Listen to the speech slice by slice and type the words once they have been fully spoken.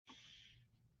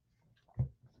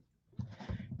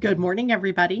Good morning,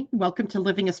 everybody. Welcome to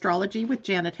Living Astrology with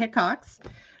Janet Hickox.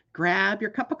 Grab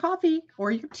your cup of coffee or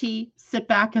your tea, sit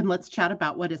back, and let's chat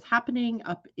about what is happening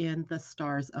up in the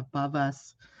stars above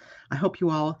us. I hope you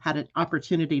all had an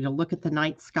opportunity to look at the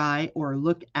night sky or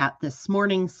look at this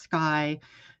morning's sky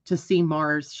to see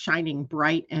Mars shining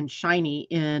bright and shiny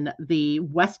in the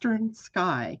western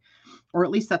sky, or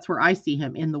at least that's where I see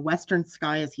him in the western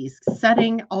sky as he's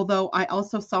setting. Although I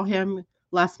also saw him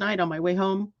last night on my way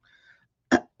home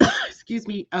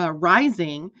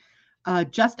rising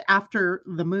just after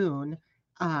the moon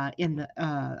in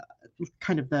the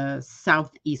kind of the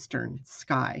southeastern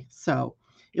sky. So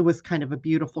it was kind of a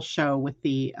beautiful show with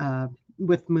the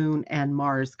with Moon and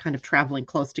Mars kind of traveling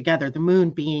close together. The Moon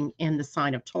being in the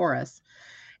sign of Taurus,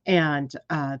 and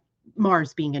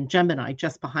Mars being in Gemini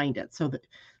just behind it.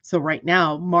 So right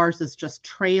now Mars is just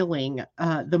trailing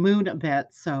the Moon a bit.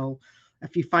 So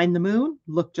if you find the moon,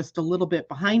 look just a little bit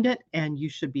behind it, and you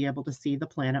should be able to see the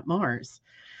planet Mars.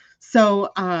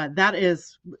 So that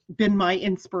has been my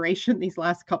inspiration these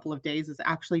last couple of days, is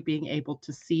actually being able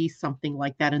to see something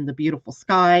like that in the beautiful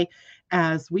sky,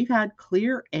 as we've had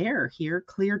clear air here,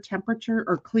 clear temperature,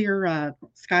 or clear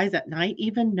skies at night,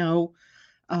 even no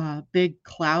big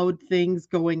cloud things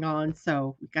going on.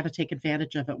 So we've got to take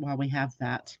advantage of it while we have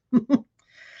that.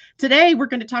 Today, we're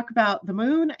going to talk about the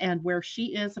moon and where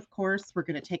she is, of course. We're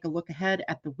going to take a look ahead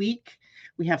at the week.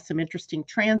 We have some interesting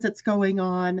transits going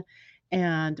on.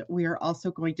 And we are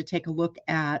also going to take a look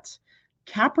at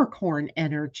Capricorn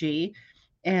energy.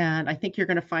 And I think you're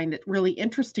going to find it really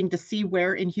interesting to see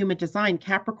where in human design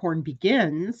Capricorn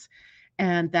begins.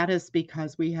 And that is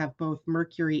because we have both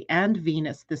Mercury and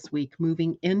Venus this week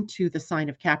moving into the sign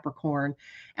of Capricorn,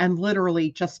 and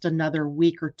literally just another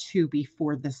week or two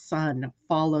before the sun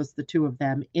follows the two of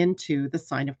them into the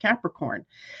sign of Capricorn.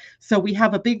 So we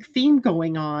have a big theme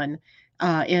going on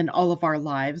in all of our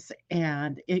lives,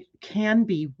 and it can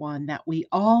be one that we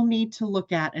all need to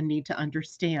look at and need to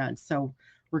understand. So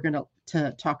we're going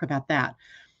to talk about that.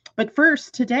 But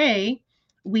first, today,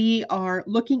 we are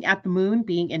looking at the moon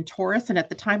being in Taurus. And at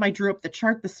the time I drew up the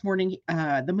chart this morning,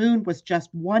 the moon was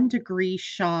just 1 degree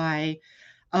shy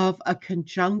of a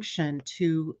conjunction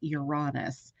to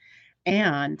Uranus.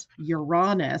 And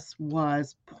Uranus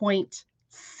was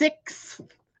 0.6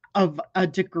 of a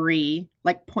degree,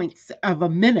 like of a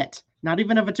minute, not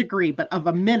even of a degree, but of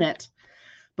a minute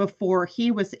before he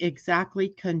was exactly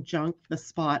conjunct the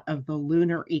spot of the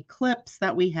lunar eclipse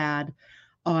that we had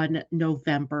on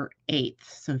November 8th.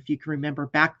 So if you can remember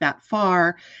back that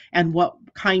far and what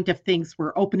kind of things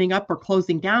were opening up or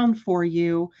closing down for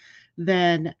you,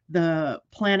 then the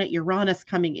planet Uranus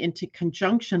coming into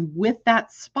conjunction with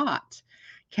that spot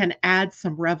can add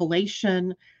some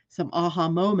revelation, some aha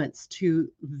moments to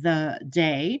the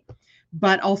day.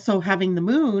 But also having the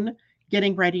moon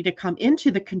getting ready to come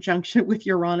into the conjunction with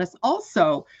Uranus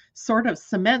also sort of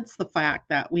cements the fact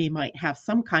that we might have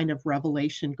some kind of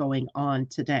revelation going on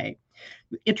today.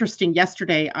 Interesting,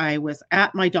 yesterday I was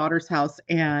at my daughter's house,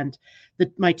 and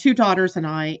my two daughters and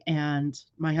I and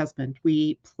my husband,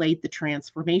 we played the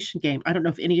transformation game. I don't know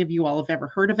if any of you all have ever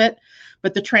heard of it,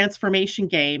 but the transformation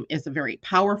game is a very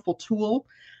powerful tool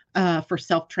for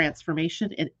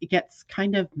self-transformation. It gets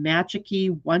kind of magic-y,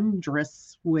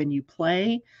 wondrous when you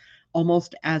play,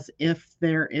 almost as if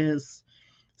there is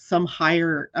some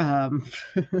higher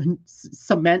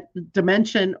cement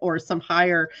dimension or some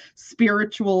higher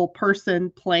spiritual person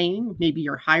playing. Maybe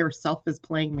your higher self is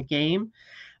playing the game,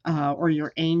 or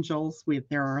your angels.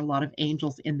 There are a lot of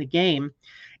angels in the game.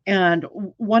 And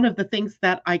one of the things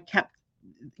that I kept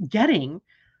getting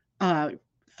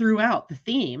throughout the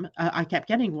theme, I kept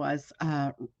getting was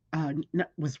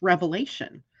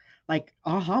revelation, like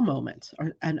aha moment,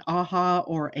 or an aha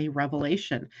or a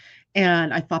revelation.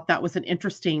 And I thought that was an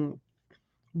interesting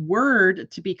word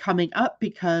to be coming up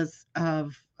because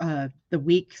of the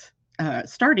week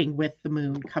starting with the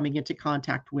moon coming into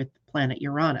contact with planet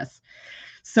Uranus.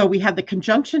 So we have the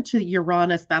conjunction to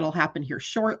Uranus that'll happen here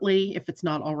shortly, if it's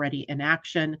not already in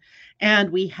action. And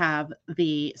we have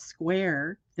the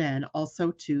square then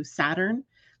also to Saturn.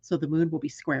 So the moon will be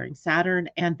squaring Saturn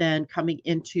and then coming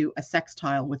into a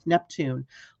sextile with Neptune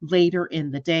later in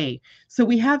the day. So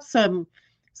we have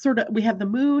we have the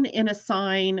moon in a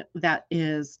sign that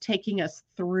is taking us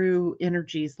through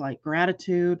energies like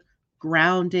gratitude,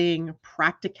 grounding,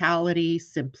 practicality,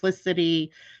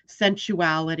 simplicity,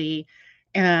 sensuality.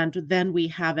 And then we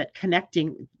have it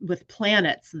connecting with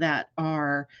planets that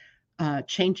are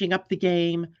changing up the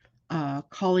game,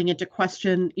 calling into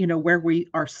question, where we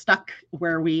are stuck,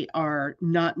 where we are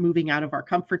not moving out of our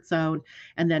comfort zone,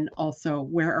 and then also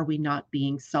where are we not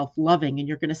being self-loving. And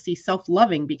you're going to see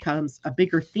self-loving becomes a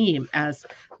bigger theme as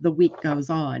the week goes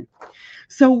on.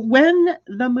 So when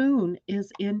the moon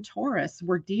is in Taurus,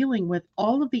 we're dealing with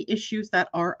all of the issues that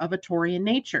are of a Taurian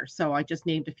nature. So I just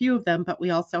named a few of them, but we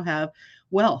also have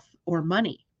wealth or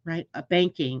money, right?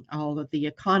 Banking, all of the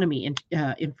economy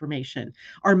information.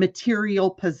 Our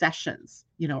material possessions,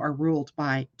 are ruled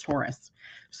by Taurus.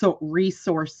 So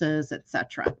resources,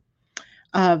 etc.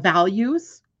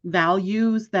 Values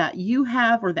that you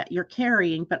have or that you're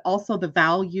carrying, but also the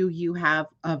value you have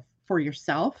of for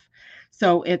yourself.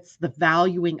 So it's the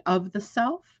valuing of the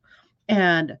self.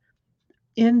 And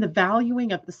in the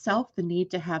valuing of the self, the need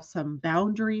to have some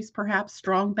boundaries, perhaps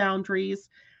strong boundaries,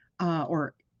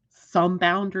 or some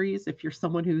boundaries if you're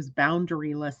someone who's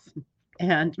boundaryless,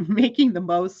 and making the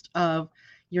most of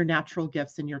your natural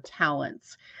gifts and your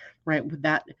talents, right? With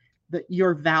that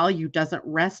your value doesn't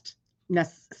rest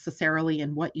necessarily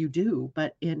in what you do,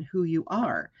 but in who you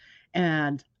are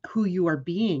and who you are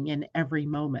being in every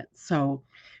moment. So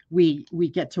we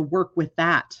get to work with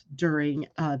that during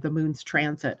the moon's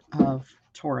transit of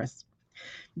Taurus.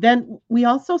 Then we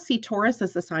also see Taurus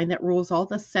as a sign that rules all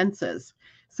the senses.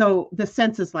 So the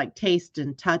senses like taste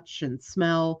and touch and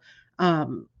smell,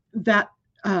 that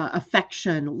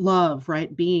affection, love,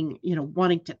 right? Being,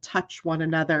 wanting to touch one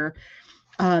another,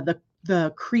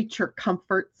 the creature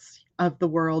comforts of the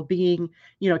world, being,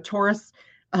 Taurus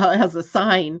as a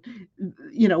sign,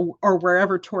 or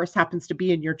wherever Taurus happens to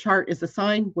be in your chart is a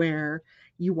sign where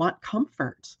you want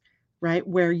comfort, right?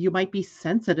 Where you might be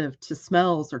sensitive to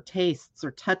smells or tastes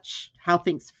or touch, how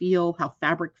things feel, how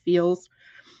fabric feels,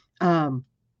 um,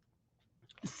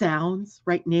 sounds,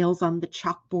 right? Nails on the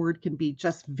chalkboard can be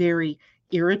just very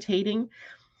irritating.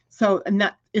 So, and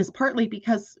that is partly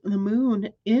because the moon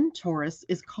in Taurus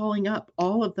is calling up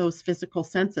all of those physical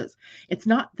senses. It's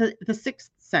not the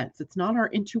sixth sense, it's not our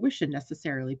intuition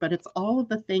necessarily, but it's all of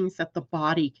the things that the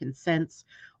body can sense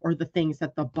or the things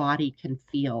that the body can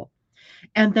feel.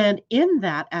 And then in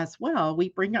that as well, we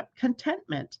bring up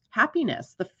contentment,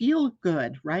 happiness, the feel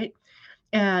good, right?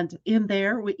 And in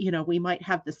there, we might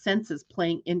have the senses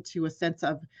playing into a sense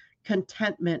of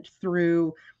contentment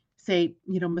through, say,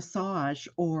 massage,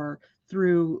 or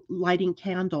through lighting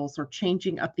candles or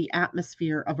changing up the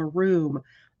atmosphere of a room,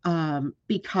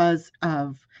 because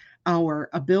of our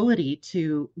ability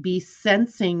to be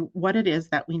sensing what it is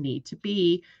that we need to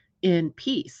be in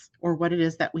peace, or what it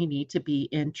is that we need to be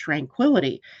in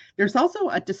tranquility. There's also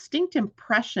a distinct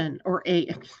impression, or a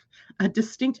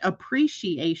distinct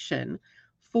appreciation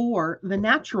for the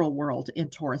natural world in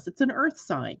Taurus. It's an earth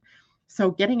sign. So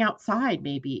getting outside,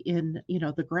 maybe in,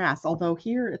 the grass, although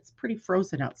here it's pretty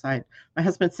frozen outside. My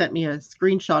husband sent me a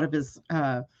screenshot of his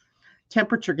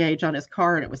temperature gauge on his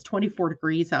car, and it was 24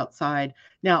 degrees outside.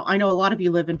 Now, I know a lot of you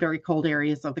live in very cold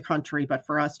areas of the country, but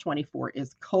for us, 24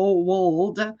 is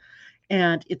cold,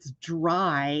 and it's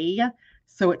dry.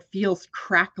 So it feels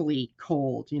crackly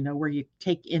cold, where you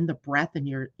take in the breath and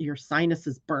your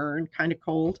sinuses burn, kind of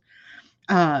cold.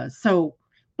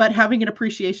 But having an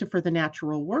appreciation for the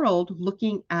natural world,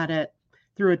 looking at it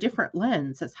through a different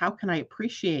lens, as how can I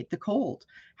appreciate the cold?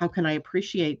 How can I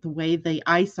appreciate the way the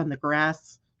ice on the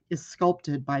grass is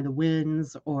sculpted by the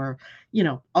winds, or,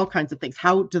 all kinds of things?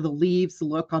 How do the leaves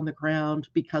look on the ground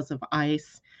because of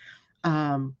ice?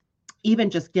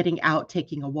 Even just getting out,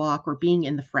 taking a walk, or being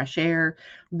in the fresh air.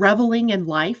 Reveling in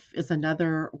life is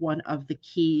another one of the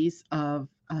keys of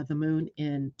the moon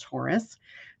in Taurus.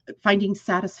 Finding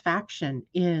satisfaction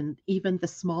in even the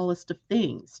smallest of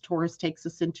things. Taurus takes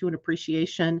us into an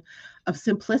appreciation of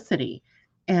simplicity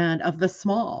and of the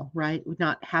small, right?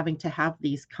 Not having to have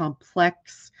these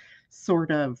complex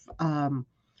sort of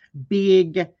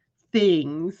big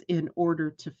things in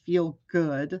order to feel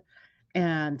good.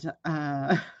 And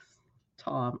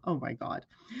Tom, oh my God.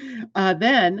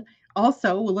 Then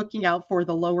also looking out for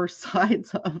the lower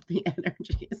sides of the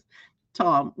energies.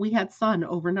 Tom, we had sun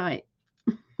overnight.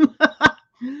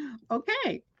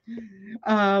 Okay.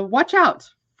 Watch out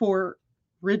for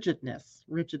rigid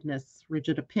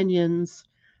opinions,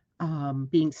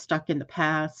 being stuck in the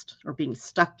past, or being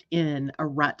stuck in a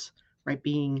rut, right?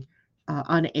 Being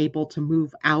unable to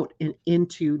move out and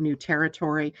into new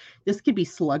territory. This could be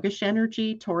sluggish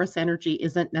energy. Taurus energy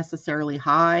isn't necessarily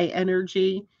high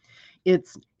energy.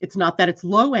 It's not that it's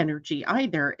low energy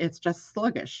either. It's just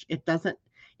sluggish. It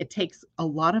takes a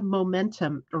lot of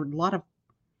momentum or a lot of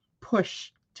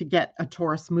push to get a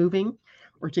Taurus moving,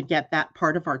 or to get that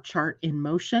part of our chart in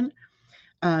motion.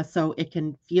 So it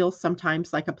can feel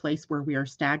sometimes like a place where we are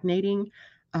stagnating.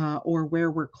 or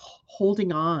where we're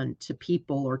holding on to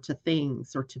people or to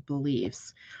things or to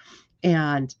beliefs.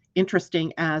 And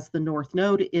interesting, as the North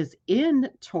Node is in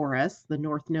Taurus, the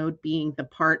North Node being the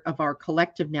part of our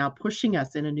collective now pushing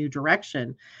us in a new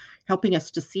direction, helping us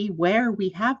to see where we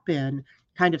have been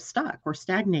kind of stuck or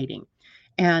stagnating.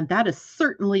 And that is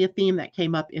certainly a theme that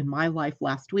came up in my life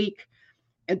last week.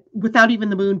 And without even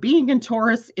the moon being in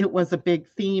Taurus, it was a big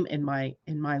theme in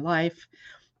my life,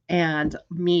 and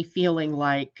me feeling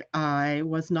like I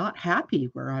was not happy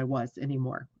where I was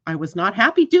anymore. I was not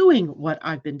happy doing what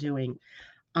I've been doing.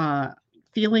 Uh,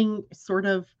 Feeling sort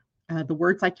of the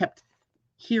words I kept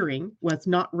hearing was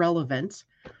not relevant,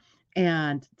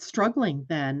 and struggling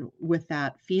then with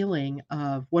that feeling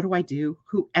of what do I do?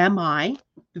 Who am I?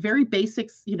 The very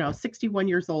basics, 61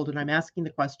 years old, and I'm asking the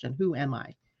question, who am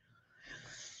I?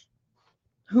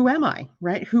 Who am I,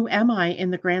 right? Who am I in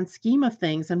the grand scheme of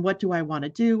things, and what do I want to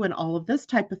do? And all of this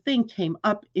type of thing came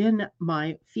up in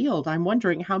my field. I'm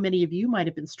wondering how many of you might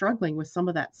have been struggling with some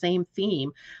of that same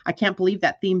theme. I can't believe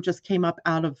that theme just came up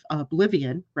out of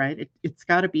oblivion, right? It's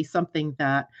got to be something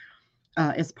that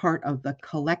is part of the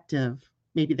collective.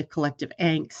 Maybe the collective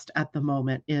angst at the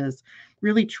moment is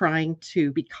really trying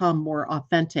to become more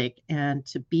authentic and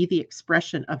to be the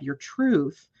expression of your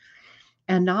truth,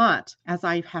 and not, as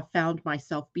I have found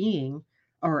myself being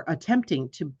or attempting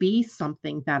to be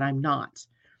something that I'm not.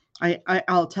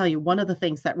 I'll tell you, one of the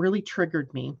things that really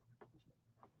triggered me,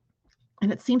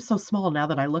 and it seems so small now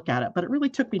that I look at it, but it really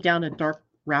took me down a dark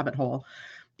rabbit hole,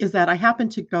 is that I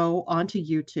happened to go onto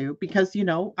YouTube because,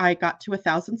 I got to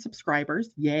 1,000 subscribers.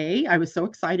 Yay. I was so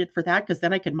excited for that because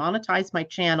then I could monetize my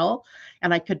channel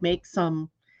and I could make some,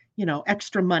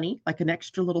 extra money, like an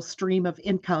extra little stream of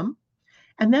income.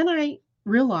 And then I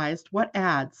realized what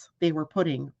ads they were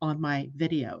putting on my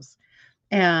videos.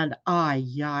 And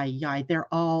they're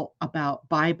all about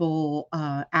Bible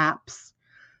apps,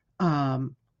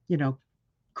 um, you know,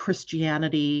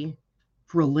 Christianity,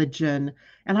 religion,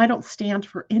 and I don't stand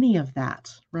for any of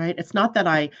that, right? It's not that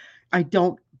I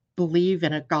don't believe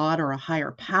in a God or a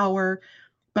higher power,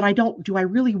 but do I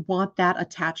really want that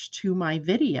attached to my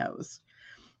videos?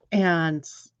 And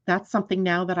that's something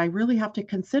now that I really have to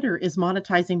consider. Is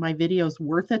monetizing my videos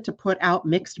worth it to put out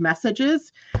mixed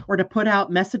messages or to put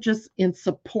out messages in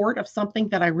support of something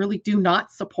that I really do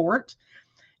not support?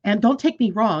 And don't take me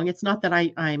wrong. It's not that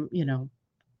I'm,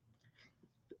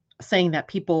 saying that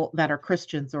people that are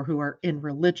Christians or who are in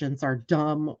religions are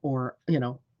dumb or,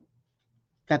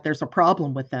 that there's a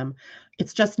problem with them.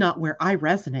 It's just not where I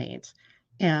resonate.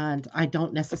 And I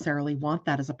don't necessarily want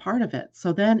that as a part of it.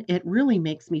 So then it really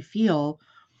makes me feel,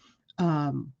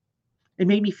 it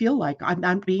made me feel like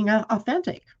I'm being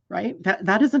authentic, right?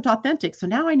 That isn't authentic. So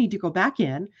now I need to go back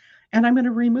in and I'm going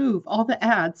to remove all the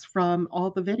ads from all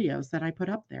the videos that I put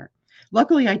up there.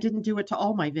 Luckily, I didn't do it to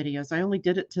all my videos. I only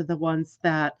did it to the ones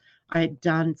that I had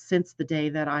done since the day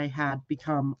that I had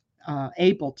become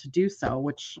able to do so,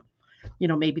 which,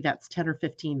 maybe that's 10 or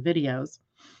 15 videos.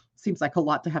 Seems like a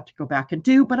lot to have to go back and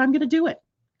do, but I'm going to do it.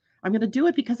 I'm going to do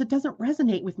it because it doesn't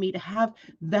resonate with me to have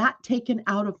that taken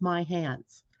out of my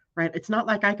hands, right? It's not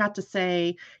like I got to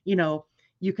say,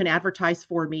 you can advertise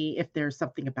for me if there's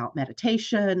something about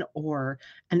meditation or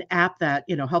an app that,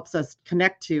 helps us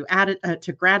connect to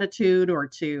to gratitude or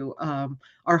to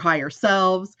our higher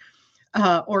selves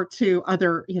or to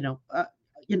other,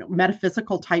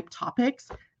 metaphysical type topics.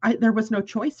 There was no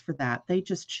choice for that. They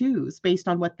just choose based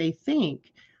on what they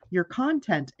think your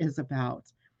content is about.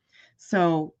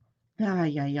 So,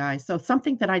 So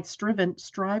something that I'd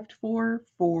strived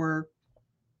for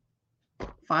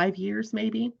 5 years,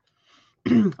 maybe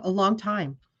a long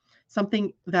time,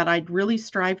 something that I'd really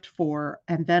strived for.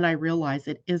 And then I realized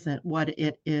it isn't what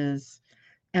it is.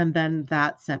 And then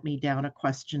that sent me down a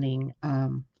questioning. I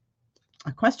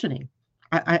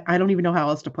don't even know how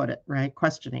else to put it, right?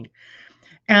 Questioning.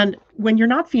 And when you're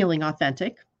not feeling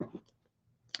authentic,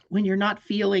 when you're not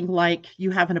feeling like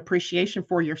you have an appreciation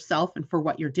for yourself and for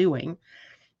what you're doing,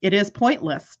 it is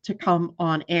pointless to come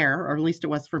on air, or at least it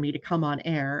was for me to come on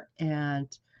air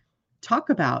and talk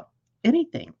about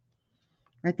anything,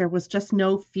 right? There was just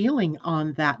no feeling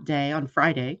on that day, on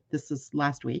Friday. This is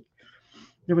last week.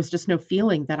 There was just no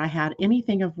feeling that I had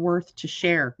anything of worth to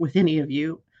share with any of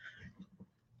you.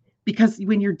 Because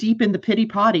when you're deep in the pity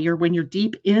potty, or when you're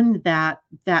deep in that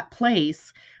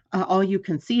place, all you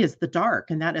can see is the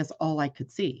dark, and that is all I could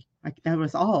see. That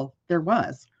was all there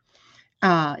was.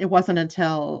 It wasn't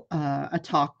until a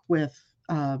talk with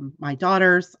my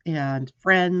daughters and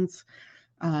friends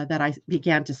that I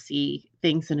began to see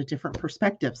things in a different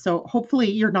perspective. So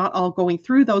hopefully you're not all going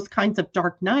through those kinds of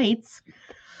dark nights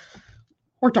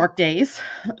or dark days.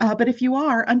 But if you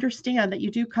are, understand that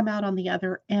you do come out on the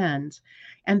other end,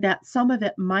 and that some of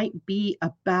it might be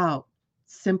about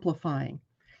simplifying.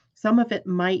 Some of it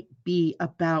might be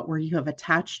about where you have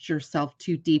attached yourself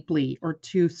too deeply or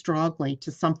too strongly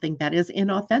to something that is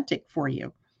inauthentic for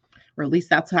you, or at least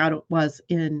that's how it was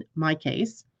in my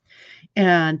case.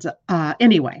 And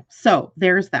anyway, so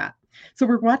there's that. So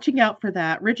we're watching out for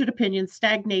that rigid opinions,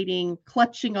 stagnating,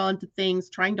 clutching on to things,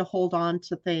 trying to hold on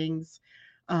to things.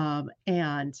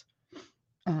 And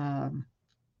um,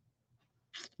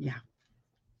 yeah,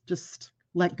 just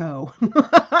let go.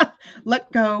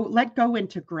 Let go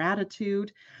into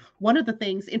gratitude. One of the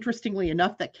things, interestingly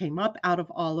enough, that came up out of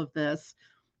all of this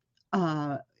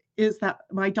uh, is that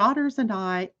my daughters and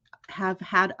I have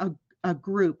had a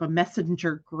group, a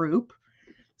messenger group,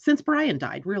 since Brian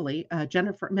died, really.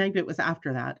 Jennifer, maybe it was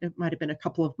after that. It might have been a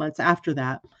couple of months after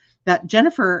that. That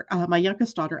Jennifer, my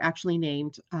youngest daughter, actually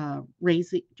named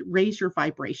Raise Your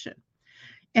Vibration.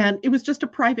 And it was just a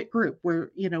private group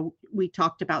where, we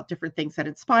talked about different things that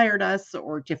inspired us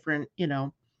or different,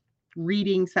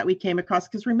 readings that we came across.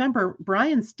 Because remember,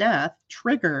 Brian's death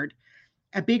triggered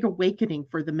a big awakening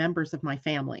for the members of my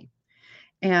family.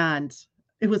 And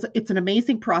it's an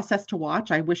amazing process to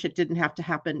watch. I wish it didn't have to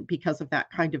happen because of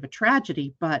that kind of a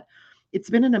tragedy, but it's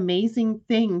been an amazing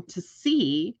thing to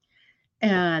see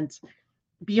and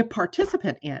be a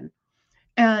participant in.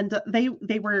 And they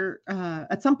were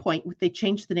at some point they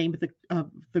changed the name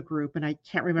of the group, and I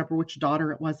can't remember which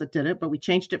daughter it was that did it, but we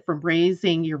changed it from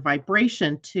Raising Your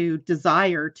Vibration to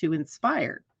Desire to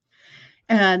Inspire.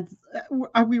 And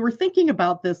we were thinking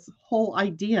about this whole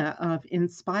idea of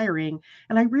inspiring,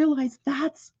 and I realized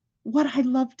that's what I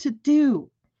love to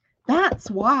do. That's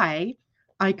why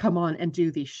I come on and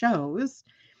do these shows.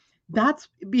 That's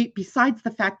besides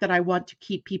the fact that I want to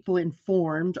keep people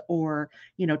informed or,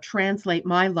 translate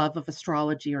my love of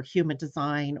astrology or human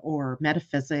design or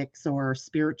metaphysics or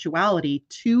spirituality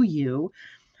to you.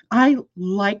 I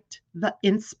liked the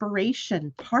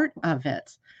inspiration part of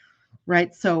it,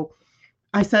 right? So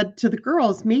I said to the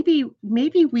girls, maybe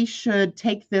we should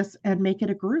take this and make it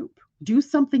a group. Do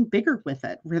something bigger with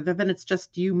it rather than it's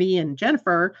just you, me, and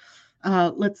Jennifer.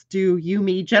 Let's do you,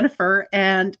 me, Jennifer,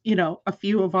 and a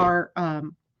few of our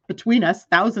between us,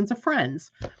 thousands of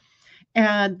friends.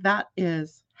 And that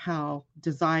is how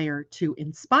Desire to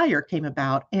Inspire came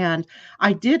about. And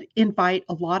I did invite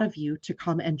a lot of you to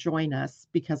come and join us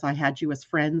because I had you as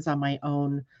friends on my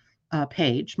own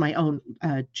page, my own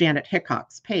Janet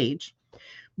Hickox page.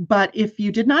 But if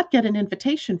you did not get an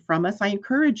invitation from us, I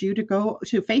encourage you to go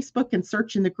to Facebook and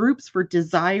search in the groups for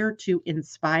Desire to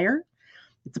Inspire.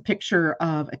 It's a picture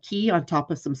of a key on top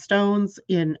of some stones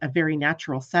in a very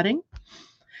natural setting,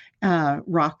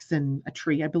 rocks and a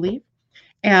tree, I believe.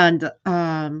 And,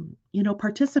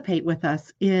 participate with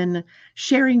us in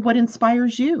sharing what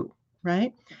inspires you,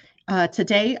 right?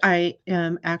 Today, I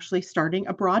am actually starting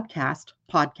a podcast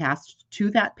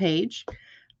to that page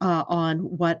on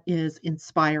what is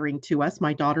inspiring to us.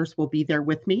 My daughters will be there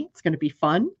with me. It's going to be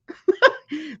fun.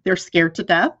 They're scared to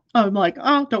death. I'm like,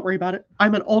 oh, don't worry about it.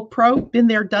 I'm an old pro, been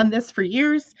there, done this for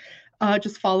years.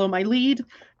 Just follow my lead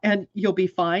and you'll be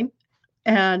fine.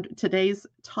 And today's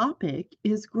topic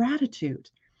is gratitude.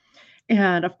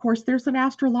 And of course, there's an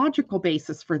astrological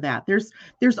basis for that.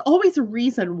 There's always a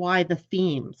reason why the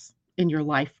themes in your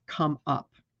life come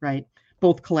up, right?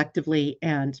 Both collectively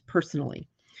and personally.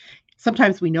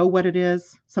 Sometimes we know what it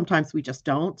is. Sometimes we just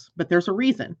don't, but there's a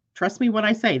reason. Trust me when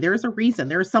I say there's a reason.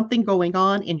 There's something going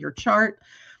on in your chart,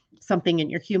 something in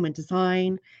your human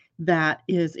design that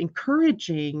is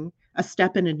encouraging a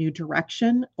step in a new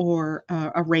direction or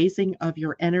a raising of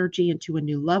your energy into a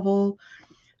new level.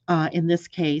 In this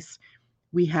case,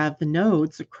 we have the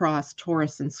nodes across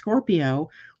Taurus and Scorpio,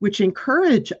 which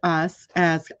encourage us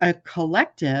as a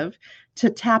collective to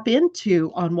tap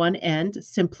into, on one end,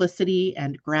 simplicity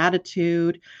and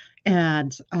gratitude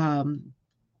and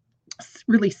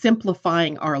really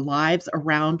simplifying our lives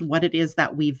around what it is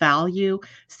that we value,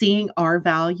 seeing our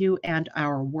value and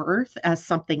our worth as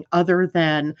something other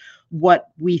than what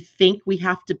we think we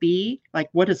have to be, like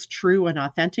what is true and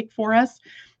authentic for us.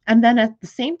 And then at the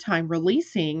same time,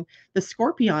 releasing the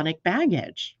scorpionic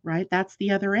baggage, right? That's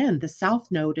the other end, the South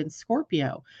Node in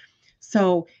Scorpio.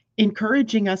 So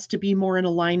encouraging us to be more in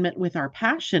alignment with our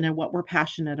passion and what we're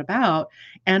passionate about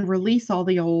and release all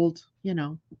the old,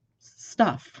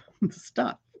 stuff.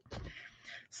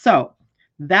 So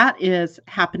that is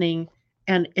happening,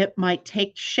 and it might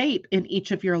take shape in each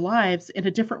of your lives in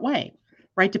a different way,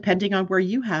 right? Depending on where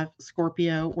you have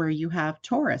Scorpio, where you have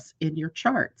Taurus in your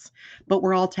charts, but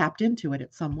we're all tapped into it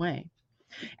in some way.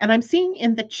 And I'm seeing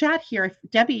in the chat here,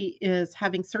 Debbie is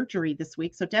having surgery this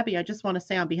week. So, Debbie, I just want to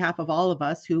say on behalf of all of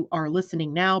us who are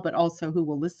listening now, but also who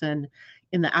will listen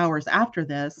in the hours after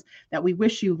this, that we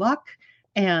wish you luck.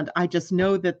 And I just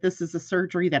know that this is a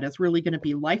surgery that is really going to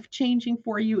be life changing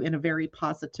for you in a very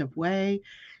positive way.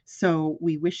 So,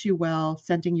 we wish you well,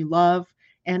 sending you love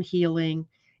and healing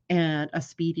and a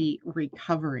speedy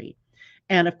recovery.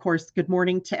 And of course, good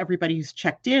morning to everybody who's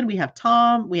checked in. We have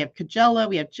Tom, we have Kajella,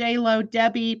 we have JLo,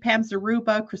 Debbie, Pam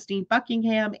Zaruba, Christine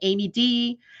Buckingham, Amy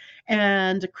D.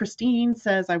 And Christine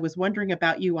says, I was wondering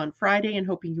about you on Friday and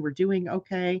hoping you were doing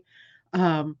okay.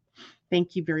 Um,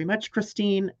 thank you very much,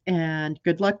 Christine. And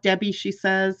good luck, Debbie, she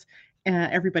says.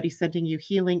 Everybody sending you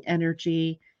healing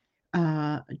energy.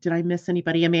 Did I miss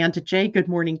anybody? Amanda J, good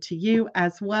morning to you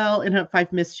as well. And if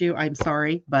I've missed you, I'm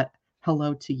sorry, but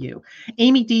hello to you.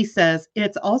 Amy D says,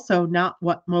 it's also not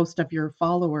what most of your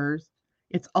followers,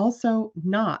 it's also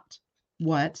not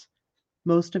what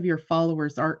most of your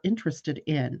followers are interested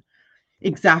in.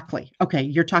 Exactly. Okay,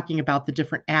 you're talking about the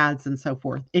different ads and so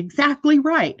forth. Exactly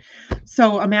right.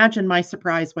 So imagine my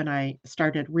surprise when I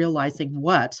started realizing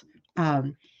what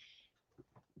the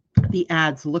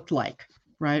ads looked like,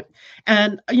 right?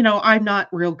 And I'm not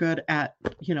real good at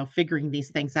figuring these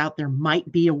things out. There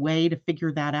might be a way to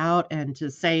figure that out and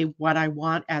to say what I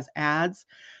want as ads.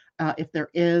 If there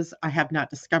is, I have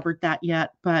not discovered that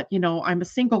yet. But I'm a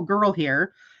single girl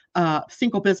here,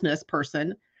 single business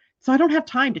person, so I don't have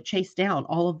time to chase down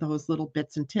all of those little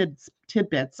bits and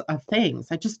tidbits of things.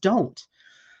 I just don't.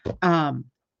 And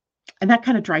that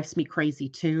kind of drives me crazy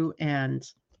too. And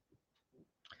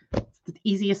the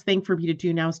easiest thing for me to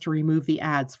do now is to remove the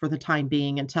ads for the time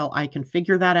being until I can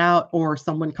figure that out, or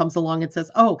someone comes along and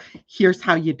says, oh, here's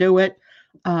how you do it.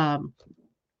 And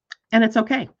it's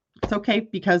okay. It's okay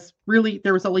because really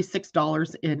there was only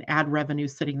 $6 in ad revenue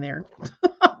sitting there.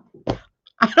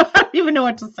 I don't even know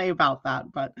what to say about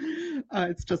that, but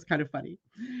it's just kind of funny.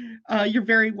 You're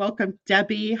very welcome,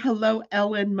 Debbie. Hello,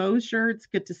 Ellen Mosier. It's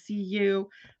good to see you.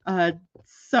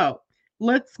 So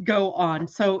let's go on.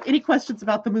 So any questions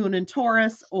about the moon in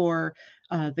Taurus, or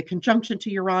the conjunction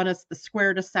to Uranus, the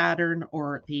square to Saturn,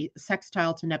 or the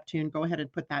sextile to Neptune, go ahead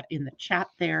and put that in the chat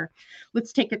there.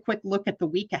 Let's take a quick look at the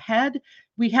week ahead.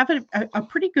 We have a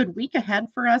pretty good week ahead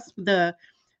for us.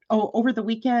 Over the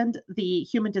weekend, the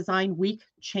Human Design Week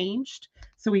changed.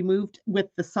 So we moved with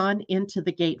the sun into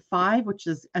the gate 5, which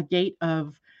is a gate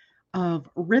of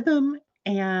rhythm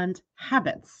and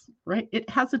habits, right? It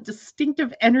has a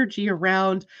distinctive energy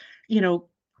around,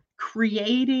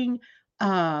 creating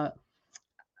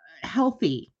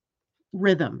healthy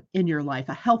rhythm in your life,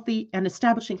 and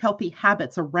establishing healthy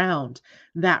habits around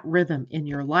that rhythm in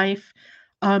your life.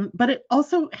 But it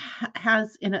also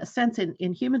has, in a sense,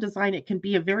 in human design, it can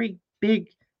be a very big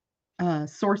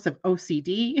source of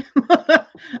OCD,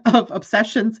 of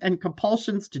obsessions and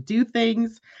compulsions to do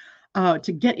things,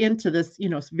 to get into this,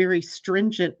 very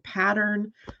stringent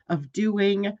pattern of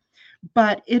doing.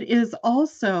 But it is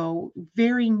also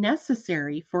very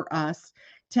necessary for us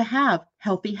to have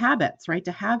healthy habits, right?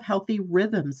 To have healthy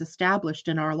rhythms established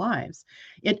in our lives.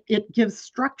 It gives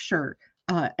structure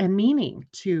and meaning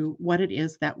to what it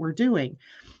is that we're doing.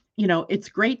 It's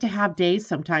great to have days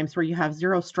sometimes where you have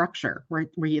zero structure, where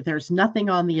there's nothing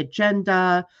on the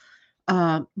agenda,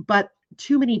 but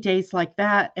too many days like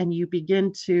that, and you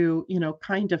begin to,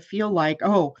 kind of feel like,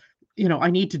 oh,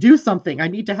 I need to do something. I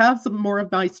need to have some more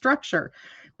of my structure.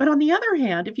 But on the other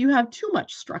hand, if you have too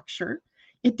much structure,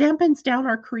 it dampens down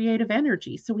our creative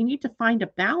energy. So we need to find a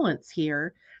balance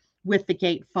here with the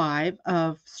gate 5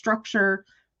 of structure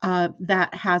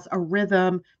that has a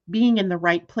rhythm, being in the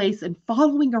right place and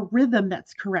following a rhythm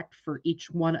that's correct for each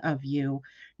one of you,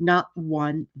 not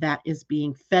one that is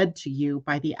being fed to you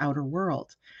by the outer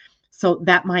world. So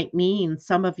that might mean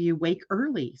some of you wake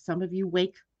early, some of you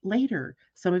wake later,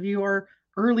 some of you are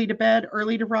early to bed,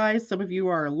 early to rise, some of you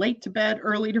are late to bed,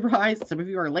 early to rise, some of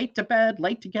you are late to bed,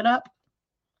 late to get up.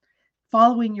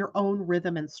 Following your own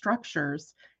rhythm and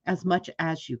structures as much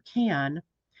as you can.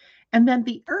 And then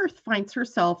the Earth finds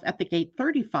herself at the gate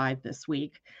 35 this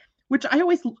week, which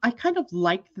I kind of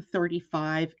like the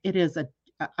 35. It is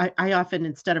I often,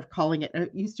 instead of calling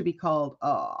it used to be called,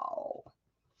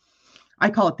 I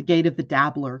call it the gate of the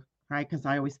dabbler, right? Because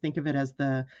I always think of it as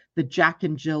the Jack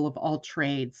and Jill of all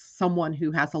trades, someone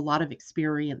who has a lot of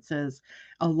experiences,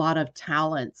 a lot of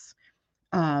talents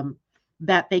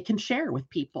that they can share with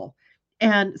people.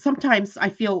 And sometimes I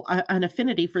feel an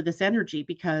affinity for this energy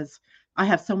because I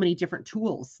have so many different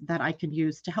tools that I can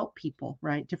use to help people,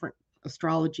 right? Different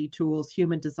astrology tools,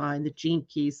 human design, the gene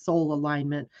keys, soul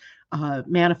alignment,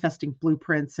 manifesting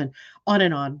blueprints, and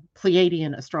on.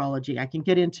 Pleiadian astrology. I can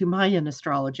get into Mayan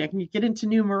astrology. I can get into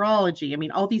numerology. I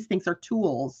mean, all these things are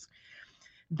tools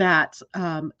that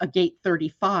a gate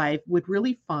 35 would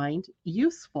really find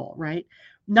useful, right?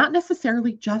 Not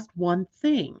necessarily just one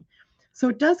thing. So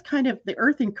it does kind of, the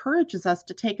earth encourages us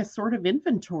to take a sort of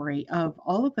inventory of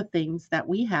all of the things that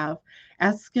we have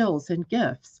as skills and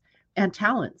gifts and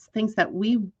talents, things that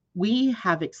we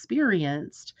have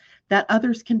experienced that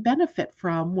others can benefit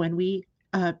from when we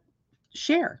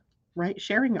share, right?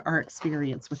 Sharing our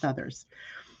experience with others.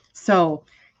 So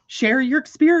share your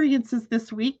experiences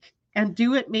this week and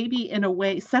do it maybe in a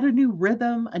way, set a new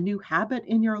rhythm, a new habit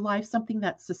in your life, something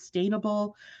that's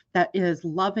sustainable, that is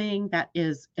loving, that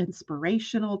is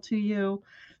inspirational to you,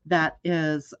 that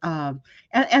is,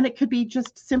 and it could be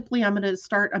just simply, I'm going to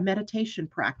start a meditation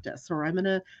practice, or I'm going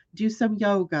to do some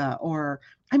yoga, or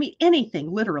I mean,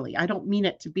 anything, literally. I don't mean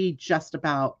it to be just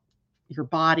about your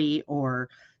body or,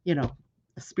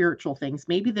 spiritual things.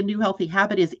 Maybe the new healthy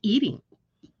habit is eating,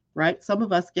 right? Some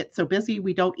of us get so busy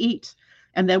we don't eat.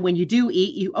 And then when you do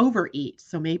eat, you overeat.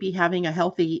 So maybe having a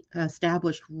healthy,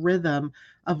 established rhythm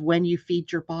of when you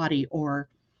feed your body, or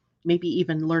maybe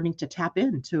even learning to tap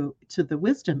into the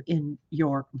wisdom in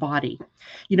your body.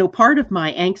 Part of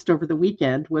my angst over the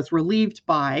weekend was relieved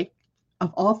by,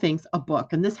 of all things, a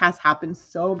book. And this has happened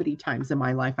so many times in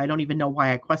my life. I don't even know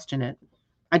why I question it.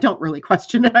 I don't really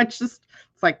question it. It's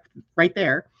like right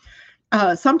there.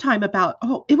 Sometime about,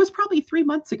 it was probably 3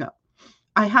 months ago.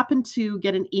 I happened to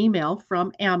get an email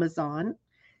from Amazon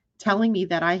telling me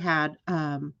that I had,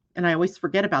 and I always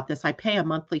forget about this, I pay a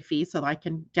monthly fee so that I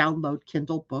can download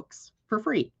Kindle books for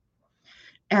free.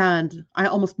 And I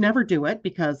almost never do it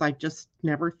because I just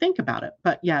never think about it.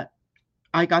 But yet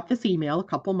I got this email a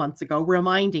couple months ago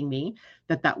reminding me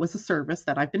that that was a service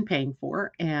that I've been paying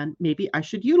for and maybe I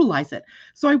should utilize it.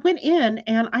 So I went in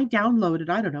and I downloaded,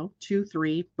 I don't know, 2,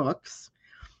 3 books,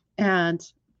 and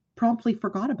promptly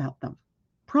forgot about them.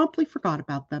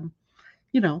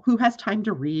 Who has time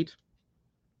to read?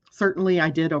 Certainly I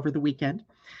did over the weekend.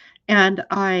 And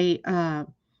I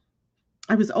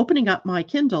was opening up my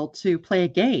Kindle to play a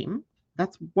game.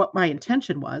 That's what my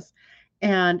intention was.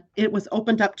 And it was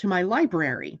opened up to my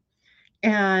library.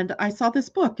 And I saw this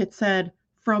book. It said,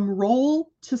 From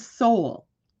Role to Soul.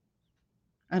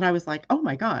 And I was like, oh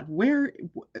my God, where?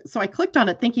 So I clicked on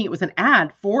it thinking it was an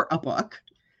ad for a book,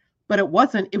 but it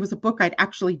wasn't. It was a book I'd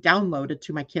actually downloaded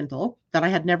to my Kindle that I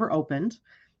had never opened.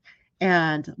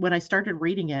 And when I started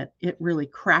reading it, it really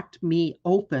cracked me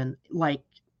open like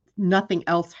nothing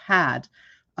else had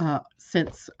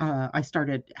since I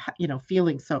started,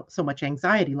 feeling so much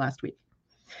anxiety last week.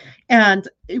 And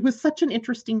it was such an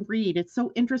interesting read. It's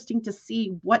so interesting to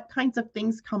see what kinds of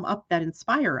things come up that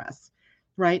inspire us,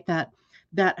 right?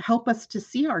 That help us to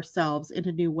see ourselves in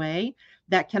a new way,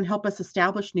 that can help us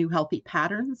establish new healthy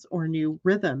patterns or new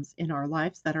rhythms in our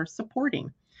lives that are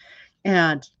supporting.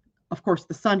 And of course,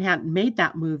 the sun hadn't made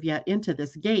that move yet into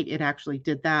this gate. It actually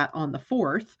did that on the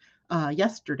 4th,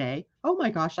 yesterday. Oh my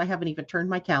gosh, I haven't even turned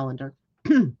my calendar.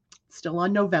 Still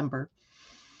on November.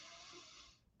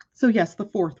 So yes, the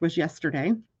 4th was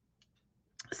yesterday.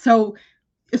 So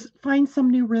find some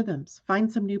new rhythms,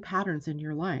 find some new patterns in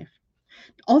your life.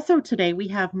 Also today we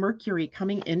have Mercury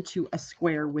coming into a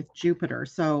square with Jupiter.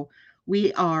 So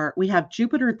we have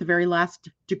Jupiter at the very last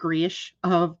degree-ish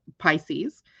of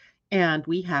Pisces, and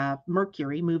we have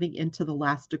Mercury moving into the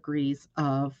last degrees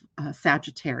of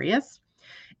Sagittarius.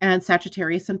 And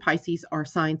Sagittarius and Pisces are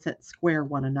signs that square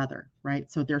one another,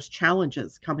 right? So there's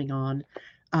challenges coming on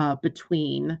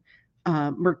between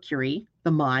Mercury,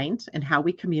 the mind, and how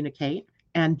we communicate,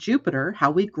 and Jupiter, how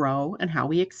we grow and how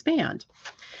we expand.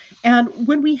 And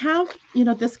when we have,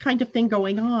 this kind of thing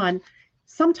going on,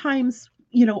 sometimes,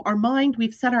 our mind,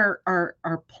 we've set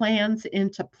our plans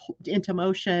into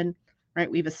motion, right?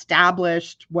 We've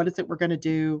established what is it we're going to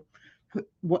do,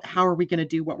 how are we going to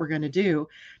do what we're going to do,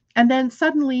 and then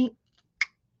suddenly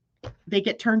they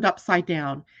get turned upside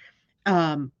down.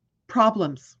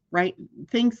 Problems, right?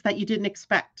 Things that you didn't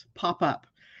expect pop up.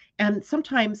 And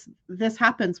sometimes this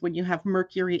happens when you have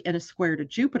Mercury in a square to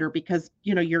Jupiter, because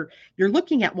you're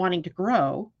looking at wanting to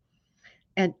grow,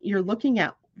 and you're looking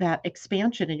at that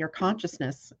expansion in your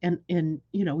consciousness and in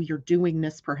your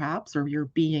doingness perhaps, or your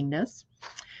beingness.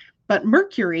 But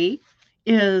Mercury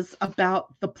is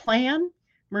about the plan.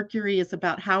 Mercury is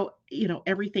about how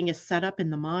everything is set up in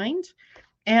the mind.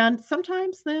 And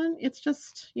sometimes then it's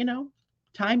just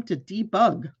time to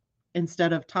debug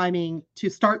instead of timing to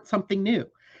start something new,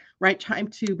 right? Time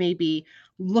to maybe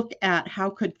look at how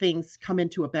could things come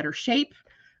into a better shape,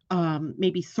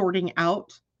 maybe sorting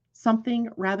out something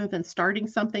rather than starting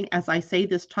something. As I say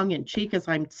this tongue in cheek, as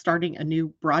I'm starting a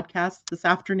new broadcast this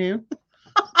afternoon.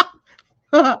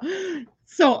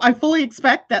 So I fully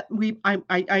expect that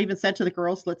I even said to the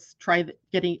girls, let's try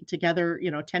getting together,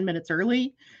 10 minutes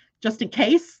early, just in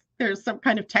case there's some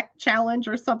kind of tech challenge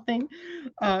or something.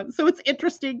 So it's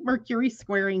interesting. Mercury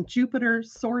squaring Jupiter,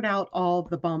 sort out all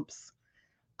the bumps,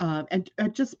 and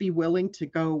just be willing to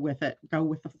go with it, go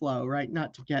with the flow, right?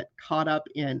 Not to get caught up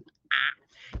in.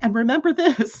 And remember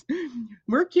this,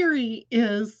 Mercury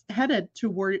is headed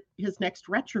toward his next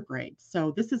retrograde.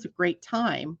 So this is a great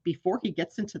time before he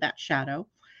gets into that shadow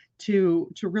to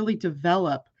really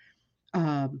develop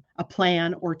a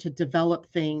plan, or to develop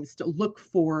things, to look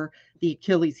for the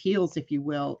Achilles heels, if you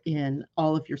will, in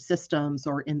all of your systems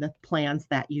or in the plans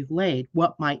that you've laid.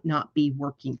 What might not be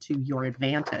working to your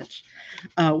advantage?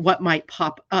 What might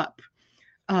pop up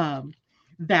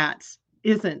that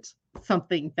isn't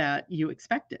something that you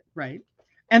expected, right?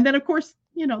 And then, of course,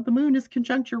 the moon is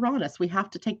conjunct Uranus. We have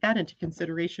to take that into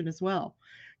consideration as well.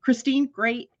 Christine,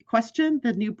 great question.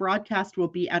 The new broadcast will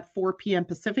be at 4 p.m.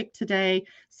 Pacific today,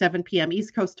 7 p.m.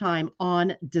 East Coast time,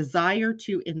 on Desire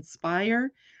to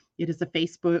Inspire. It is a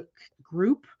Facebook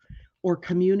group or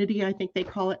community, I think they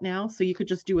call it now. So you could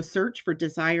just do a search for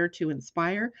Desire to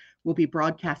Inspire. We'll be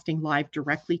broadcasting live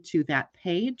directly to that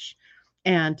page.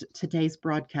 And today's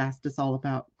broadcast is all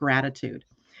about gratitude.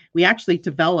 We actually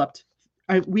developed,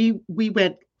 we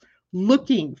went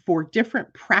looking for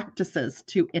different practices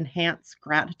to enhance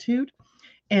gratitude,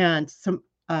 and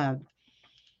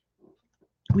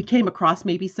we came across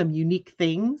maybe some unique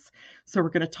things. So we're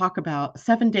going to talk about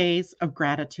 7 days of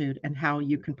gratitude and how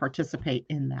you can participate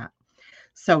in that.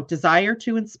 So Desire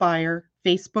to Inspire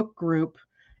Facebook group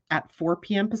at 4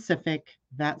 p.m. Pacific.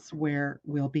 That's where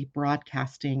we'll be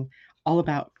broadcasting all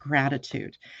about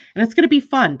gratitude. And it's going to be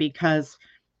fun because,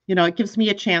 it gives me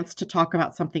a chance to talk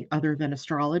about something other than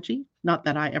astrology. Not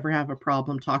that I ever have a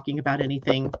problem talking about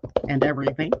anything and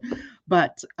everything,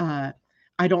 but I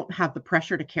don't have the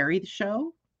pressure to carry the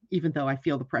show, even though I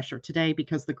feel the pressure today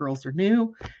because the girls are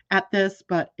new at this,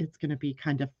 but it's going to be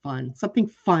kind of fun, something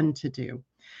fun to do.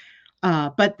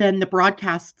 But then the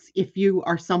broadcasts, if you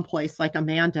are someplace like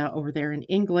Amanda over there in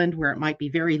England, where it might be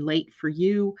very late for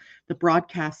you, the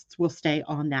broadcasts will stay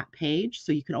on that page.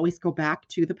 So you can always go back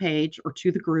to the page or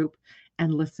to the group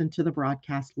and listen to the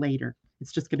broadcast later.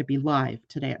 It's just going to be live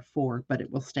today at 4, but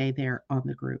it will stay there on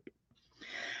the group.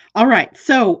 All right.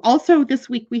 So also this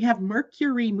week we have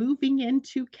Mercury moving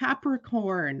into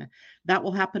Capricorn. That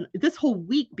will happen. This whole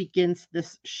week begins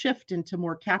this shift into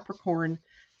more Capricorn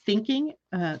thinking,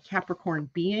 Capricorn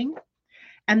being.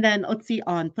 And then let's see,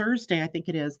 on Thursday, I think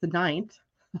it is the 9th.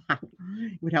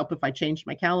 It would help if I changed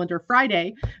my calendar.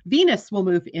 Friday, Venus will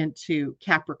move into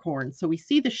Capricorn. So we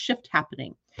see the shift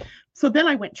happening. So then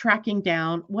I went tracking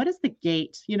down, what is the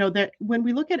gate? That when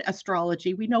we look at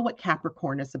astrology, we know what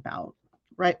Capricorn is about,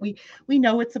 right? We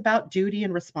know it's about duty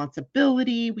and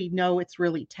responsibility. We know it's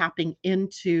really tapping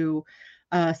into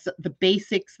the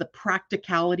basics, the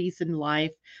practicalities in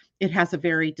life. It has a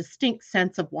very distinct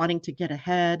sense of wanting to get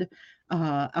ahead,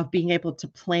 of being able to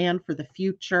plan for the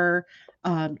future,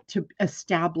 to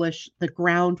establish the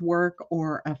groundwork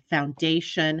or a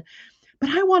foundation.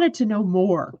 But I wanted to know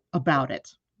more about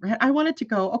it, right? I wanted to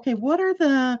go, okay, what are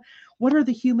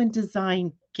the human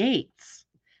design gates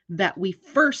that we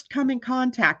first come in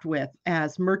contact with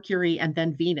as Mercury and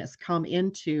then Venus come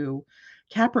into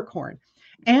Capricorn?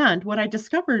 And what I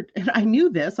discovered, and I knew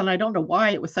this, and I don't know why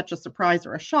it was such a surprise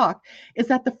or a shock, is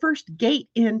that the first gate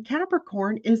in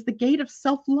Capricorn is the gate of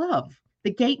self-love, the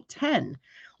gate 10,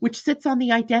 which sits on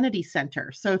the identity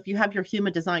center. So if you have your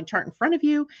human design chart in front of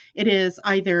you,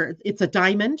 it's a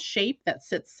diamond shape that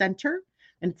sits center,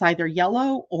 and it's either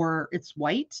yellow or it's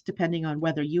white, depending on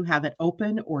whether you have it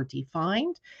open or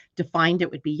defined. Defined,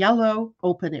 it would be yellow.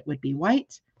 Open, it would be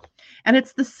white. And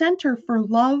it's the center for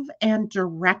love and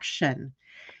direction.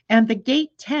 And the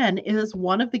gate 10 is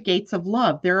one of the gates of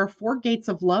love. There are 4 gates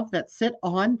of love that sit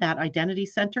on that identity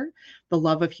center: the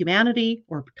love of humanity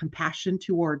or compassion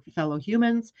toward fellow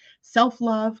humans,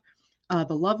 self-love,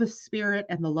 the love of spirit,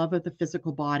 and the love of the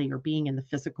physical body or being in the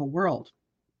physical world.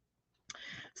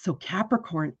 So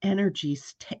Capricorn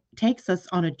energies takes us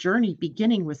on a journey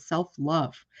beginning with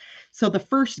self-love. So the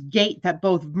first gate that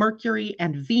both Mercury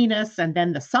and Venus and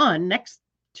then the sun next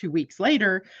 2 weeks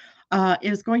later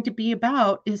is going to be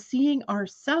about is seeing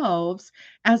ourselves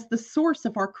as the source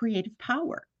of our creative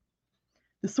power.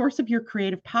 The source of your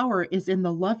creative power is in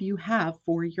the love you have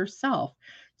for yourself.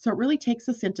 So it really takes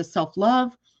us into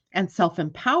self-love and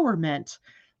self-empowerment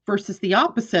versus the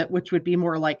opposite, which would be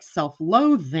more like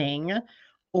self-loathing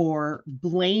or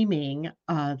blaming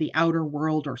the outer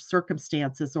world or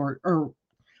circumstances, or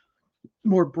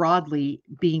more broadly,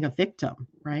 being a victim,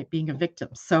 right? Being a victim.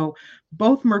 So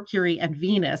both Mercury and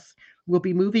Venus will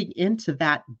be moving into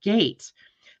that gate.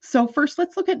 So first,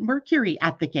 let's look at Mercury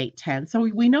at the gate 10. So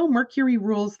we know Mercury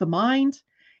rules the mind,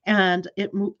 and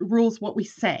it rules what we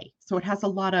say. So it has a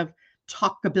lot of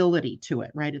talkability to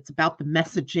it, right? It's about the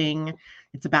messaging,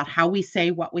 it's about how we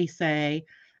say what we say,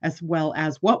 as well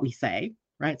as what we say,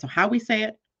 right? So how we say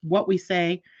it, what we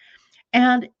say,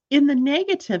 and in the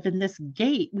negative, in this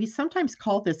gate, we sometimes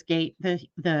call this gate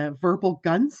the verbal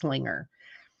gunslinger,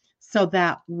 so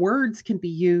that words can be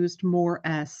used more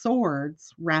as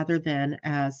swords rather than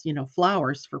as,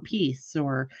 flowers for peace,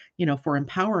 or, for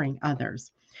empowering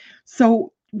others.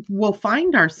 So we'll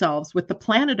find ourselves with the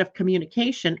planet of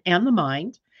communication and the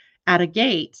mind at a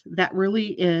gate that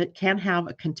really can have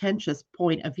a contentious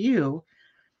point of view.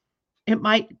 It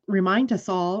might remind us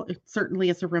all, it certainly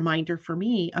is a reminder for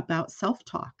me, about self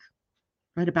talk,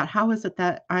 right? About how is it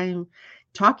that I'm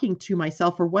talking to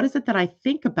myself, or what is it that I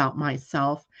think about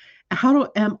myself?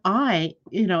 Am I,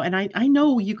 and I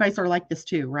know you guys are like this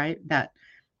too, right? That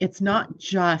it's not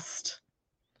just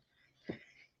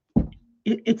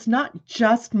it's not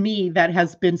just me that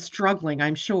has been struggling,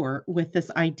 I'm sure, with this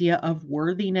idea of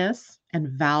worthiness and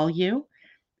value,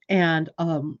 and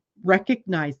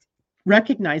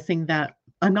recognizing that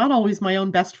I'm not always my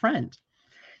own best friend,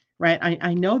 right?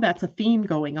 I know that's a theme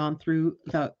going on through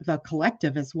the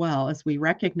collective, as well, as we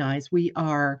recognize we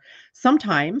are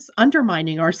sometimes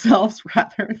undermining ourselves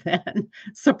rather than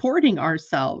supporting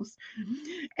ourselves.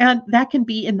 And that can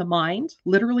be in the mind,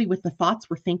 literally with the thoughts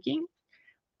we're thinking.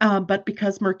 But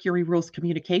because Mercury rules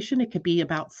communication, it could be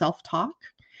about self-talk.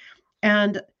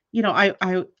 And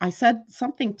I said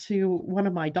something to one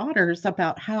of my daughters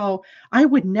about how I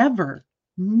would never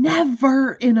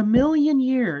in a million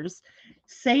years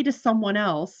say to someone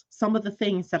else some of the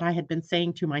things that I had been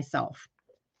saying to myself.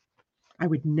 I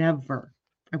would never.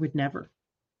 I would never.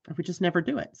 I would just never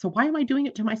do it. So why am I doing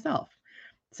it to myself?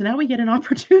 So now we get an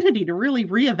opportunity to really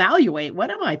reevaluate, what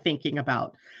am I thinking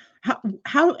about?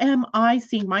 How am I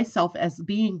seeing myself as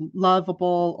being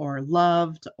lovable or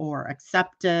loved or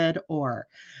accepted, or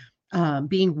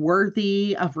being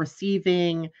worthy of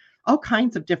receiving? All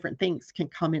kinds of different things can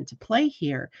come into play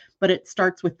here, but it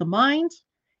starts with the mind,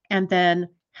 and then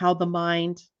how the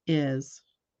mind is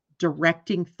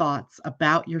directing thoughts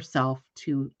about yourself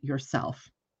to yourself,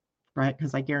 right?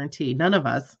 Because I guarantee none of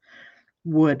us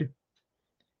would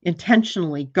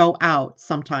intentionally go out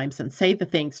sometimes and say the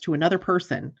things to another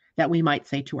person that we might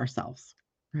say to ourselves,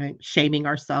 right? Shaming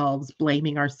ourselves,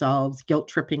 blaming ourselves, guilt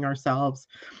tripping ourselves,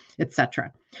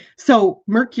 etc. So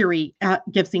Mercury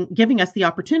giving us the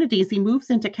opportunities, he moves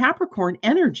into Capricorn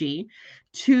energy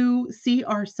to see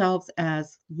ourselves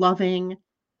as loving,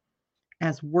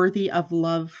 as worthy of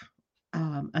love,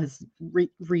 as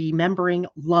remembering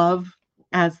love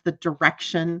as the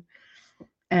direction,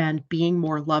 and being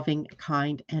more loving,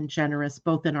 kind, and generous,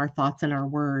 both in our thoughts and our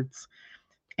words.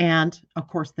 And of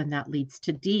course, then that leads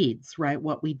to deeds, right?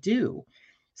 What we do.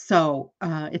 So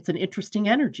it's an interesting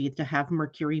energy to have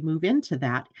Mercury move into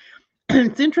that.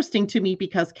 It's interesting to me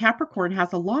because Capricorn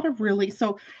has a lot of really,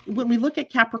 so when we look at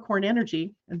Capricorn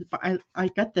energy, and I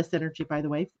got this energy, by the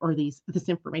way, or this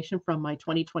information from my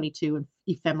 2022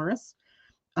 ephemeris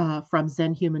from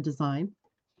Zen Human Design.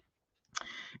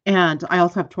 And I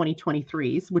also have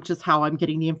 2023s, which is how I'm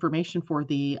getting the information for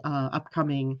the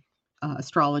upcoming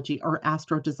astrology or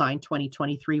Astro Design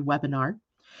 2023 webinar.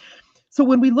 So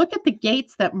when we look at the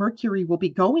gates that Mercury will be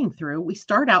going through, we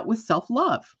start out with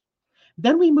self-love.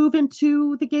 Then we move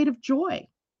into the gate of joy,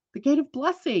 the gate of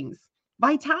blessings,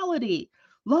 vitality,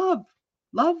 love,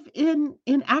 love in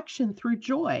action through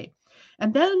joy.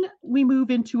 And then we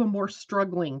move into a more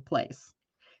struggling place,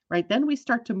 right? Then we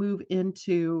start to move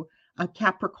into a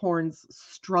Capricorn's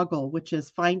struggle, which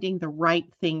is finding the right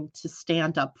thing to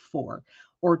stand up for,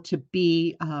 or to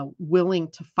be willing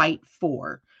to fight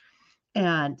for.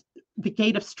 And the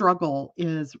gate of struggle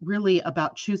is really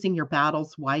about choosing your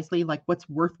battles wisely, like what's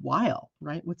worthwhile,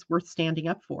 right? What's worth standing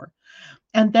up for.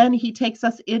 And then he takes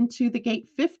us into the gate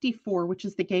 54, which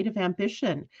is the gate of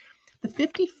ambition. The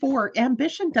 54,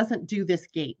 ambition doesn't do this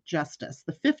gate justice.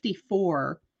 The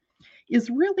 54 is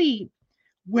really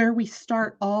where we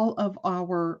start all of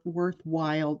our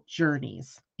worthwhile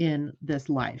journeys in this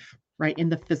life, right? In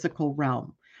the physical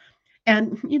realm.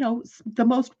 And, the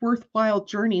most worthwhile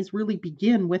journeys really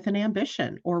begin with an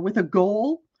ambition, or with a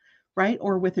goal, right?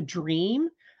 Or with a dream,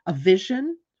 a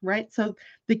vision, right? So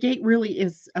the gate really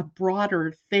is a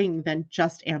broader thing than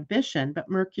just ambition, but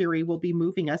Mercury will be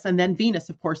moving us. And then Venus,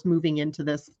 of course, moving into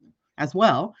this as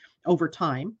well over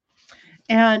time,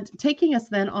 and taking us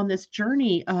then on this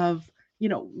journey of,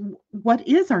 what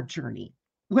is our journey?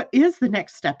 What is the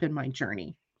next step in my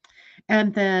journey?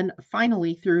 And then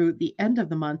finally, through the end of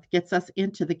the month, gets us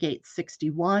into the gate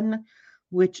 61,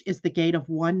 which is the gate of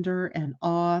wonder and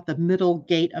awe, the middle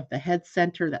gate of the head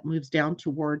center that moves down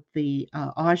toward the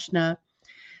ajna,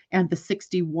 and the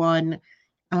 61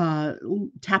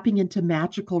 tapping into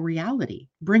magical reality,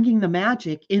 bringing the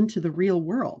magic into the real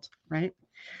world, right?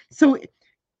 So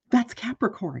that's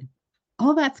Capricorn.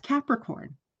 All that's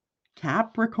Capricorn.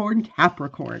 Capricorn,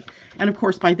 Capricorn. And of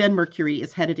course, by then, Mercury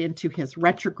is headed into his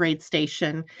retrograde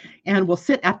station and will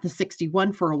sit at the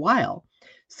 61 for a while.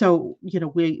 So,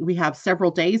 we have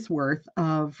several days worth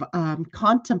of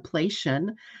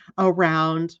contemplation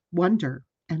around wonder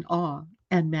and awe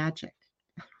and magic,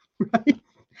 right?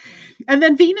 And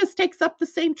then Venus takes up the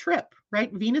same trip,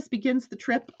 right? Venus begins the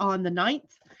trip on the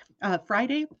 9th,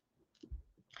 Friday,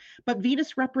 but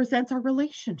Venus represents our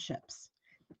relationships.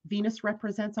 Venus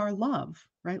represents our love,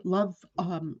 right? Love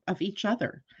of each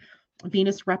other.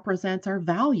 Venus represents our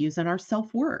values and our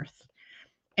self-worth.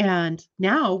 And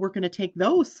now we're going to take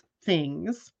those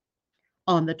things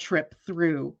on the trip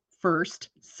through first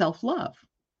self-love.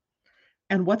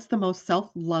 And what's the most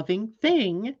self-loving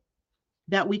thing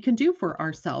that we can do for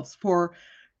ourselves?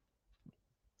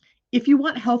 If you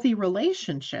want healthy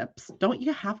relationships, don't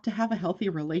you have to have a healthy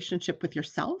relationship with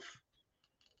yourself?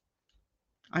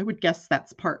 I would guess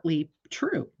that's partly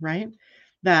true, right?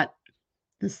 That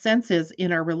the sense is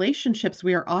in our relationships,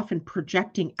 we are often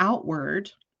projecting outward,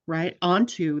 right,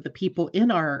 onto the people in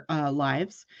our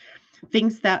lives,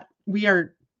 things that we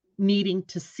are needing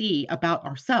to see about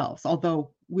ourselves.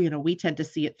 Although, we tend to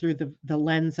see it through the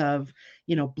lens of,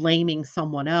 blaming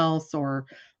someone else or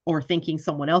thinking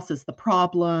someone else is the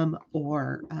problem,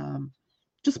 or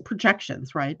just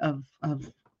projections, right, of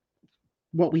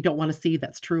what we don't want to see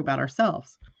that's true about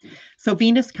ourselves. So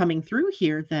Venus coming through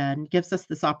here then gives us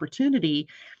this opportunity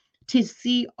to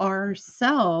see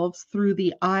ourselves through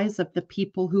the eyes of the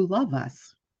people who love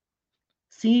us.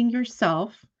 Seeing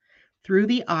yourself through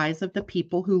the eyes of the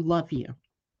people who love you,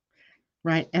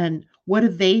 right? And what do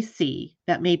they see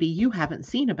that maybe you haven't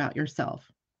seen about yourself,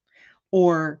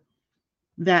 or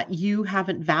that you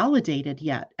haven't validated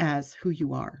yet as who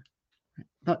you are?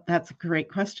 That's a great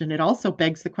question. It also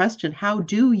begs the question, how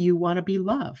do you want to be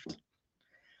loved?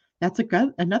 That's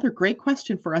another great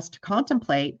question for us to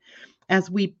contemplate as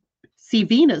we see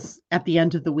Venus at the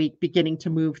end of the week beginning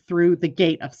to move through the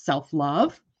gate of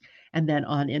self-love, and then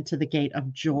on into the gate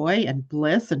of joy and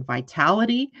bliss and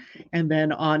vitality, and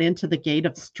then on into the gate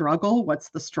of struggle. What's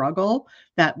the struggle?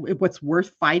 What's worth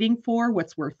fighting for?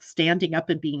 What's worth standing up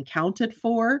and being counted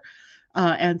for?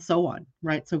 And so on,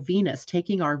 right? So Venus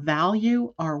taking our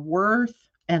value, our worth,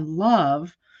 and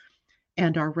love,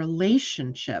 and our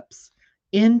relationships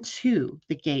into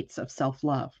the gates of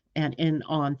self-love and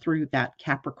on through that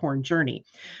Capricorn journey.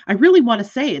 I really want to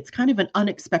say it's kind of an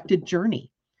unexpected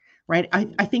journey, right?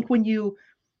 I think when you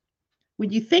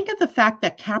think of the fact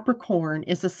that Capricorn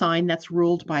is a sign that's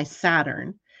ruled by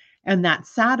Saturn, and that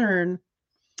Saturn,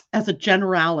 as a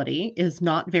generality, is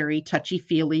not very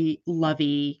touchy-feely,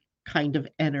 lovey kind of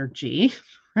energy,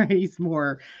 right? He's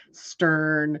more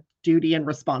stern, duty and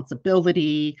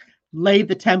responsibility, lay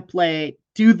the template,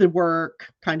 do the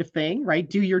work kind of thing, right?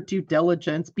 Do your due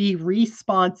diligence, be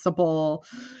responsible,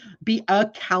 be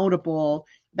accountable.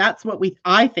 That's what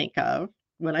I think of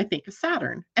when I think of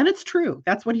Saturn. And it's true.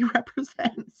 That's what he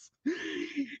represents.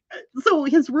 So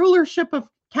his rulership of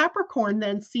Capricorn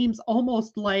then seems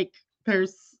almost like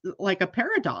there's like a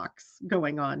paradox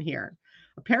going on here.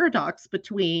 A paradox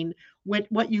between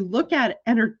what you look at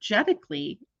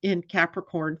energetically in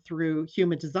Capricorn through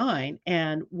human design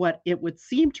and what it would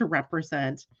seem to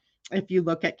represent if you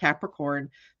look at Capricorn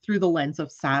through the lens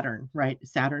of Saturn, right?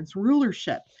 Saturn's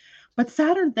rulership. But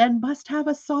Saturn then must have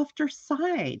a softer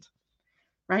side,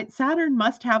 right? Saturn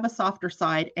must have a softer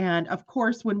side. And of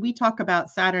course, when we talk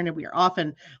about Saturn, and we are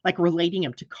often like relating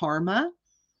him to karma,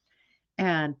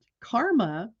 and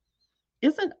karma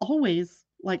isn't always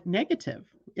like negative.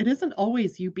 It isn't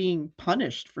always you being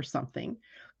punished for something.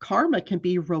 Karma can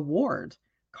be reward.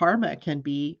 Karma can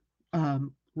be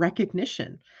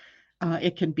recognition.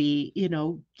 It can be,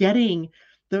 getting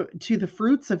to the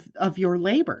fruits of your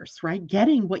labors, right?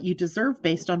 Getting what you deserve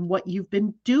based on what you've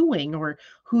been doing or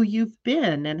who you've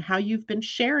been and how you've been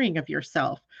sharing of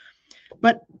yourself.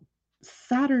 But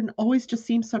Saturn always just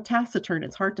seems so taciturn.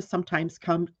 It's hard to sometimes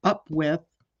come up with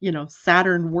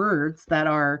Saturn words that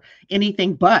are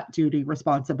anything but duty,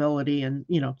 responsibility, and,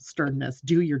 sternness,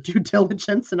 do your due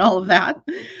diligence and all of that.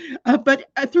 But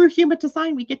through human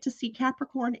design, we get to see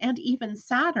Capricorn and even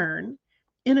Saturn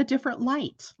in a different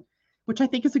light, which I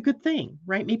think is a good thing,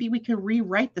 right? Maybe we can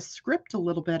rewrite the script a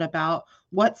little bit about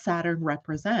what Saturn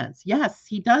represents. Yes,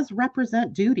 he does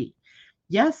represent duty.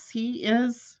 Yes, he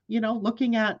is,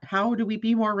 looking at how do we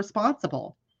be more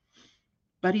responsible.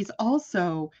 But he's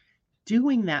also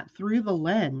doing that through the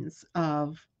lens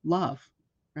of love,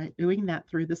 right? Doing that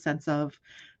through the sense of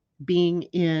being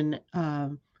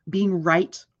being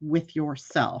right with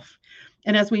yourself.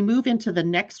 And as we move into the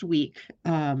next week,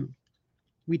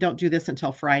 we don't do this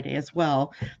until Friday as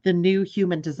well, the new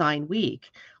human design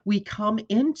week, we come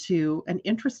into an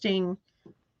interesting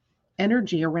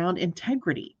energy around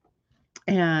integrity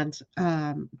and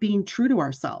being true to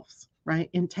ourselves, right?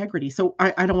 Integrity. So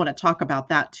I don't want to talk about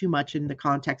that too much in the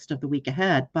context of the week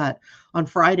ahead, but on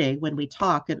Friday when we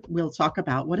talk, we'll talk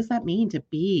about what does that mean to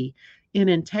be in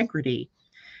integrity.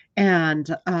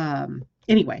 And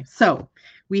anyway, so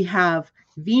we have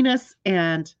Venus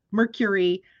and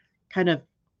Mercury kind of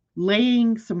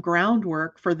laying some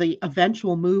groundwork for the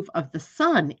eventual move of the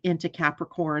sun into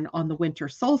Capricorn on the winter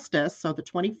solstice, so the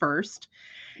 21st.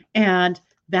 And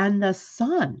then the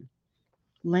sun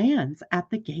lands at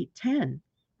the gate 10,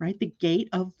 right? The gate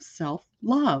of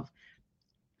self-love.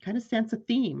 Kind of sense a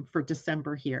theme for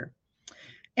December here.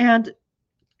 And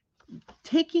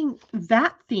taking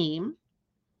that theme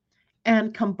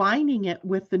and combining it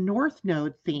with the North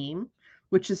Node theme,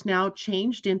 which is now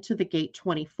changed into the gate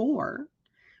 24,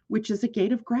 which is a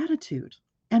gate of gratitude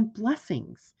and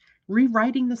blessings,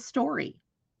 rewriting the story,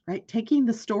 right? Taking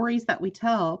the stories that we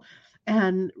tell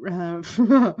and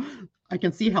I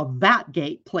can see how that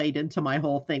gate played into my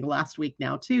whole thing last week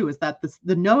now too, is that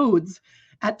the nodes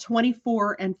at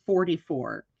 24 and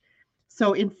 44.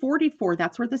 So in 44,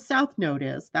 that's where the South Node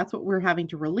is. That's what we're having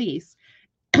to release.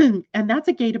 And that's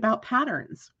a gate about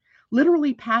patterns,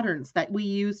 literally patterns that we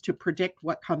use to predict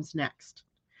what comes next.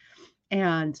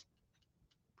 And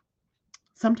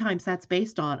sometimes that's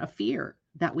based on a fear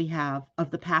that we have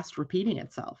of the past repeating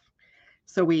itself.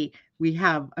 So we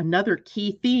have another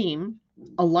key theme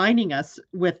aligning us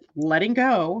with letting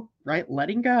go, right?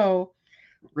 Letting go,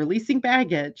 releasing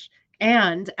baggage,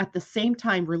 and at the same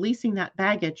time releasing that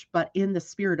baggage, but in the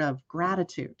spirit of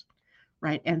gratitude,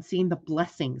 right? And seeing the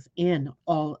blessings in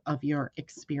all of your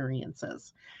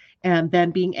experiences. And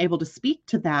then being able to speak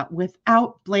to that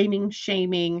without blaming,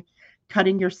 shaming,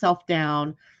 cutting yourself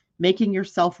down, making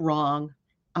yourself wrong,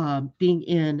 being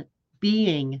in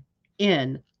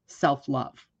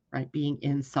self-love, right? Being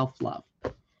in self-love.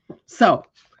 So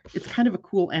it's kind of a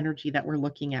cool energy that we're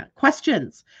looking at.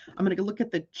 Questions? I'm going to look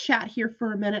at the chat here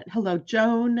for a minute. Hello,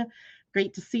 Joan.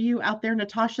 Great to see you out there.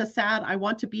 Natasha, sad. I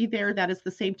want to be there. That is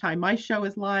the same time my show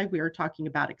is live. We are talking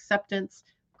about acceptance.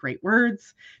 Great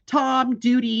words. Tom,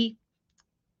 duty.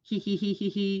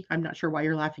 He. I'm not sure why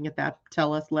you're laughing at that.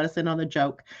 Tell us. Let us in on the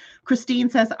joke. Christine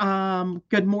says,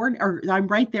 good morning. Or I'm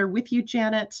right there with you,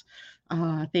 Janet.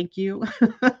 Thank you.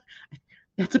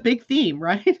 That's a big theme,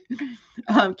 right?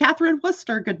 Catherine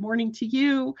Worcester, good morning to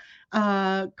you.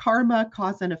 Karma,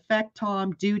 cause and effect.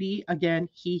 Tom, duty. Again,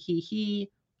 he.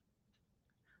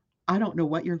 I don't know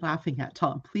what you're laughing at,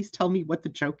 Tom. Please tell me what the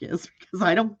joke is because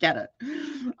I don't get it.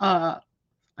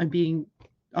 I'm being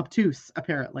obtuse,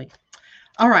 apparently.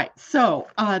 All right. So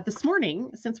this morning,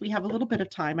 since we have a little bit of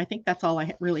time, I think that's all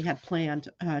I really had planned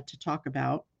to talk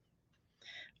about.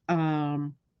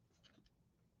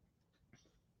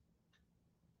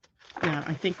 Yeah,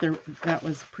 I think that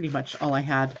was pretty much all I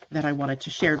had that I wanted to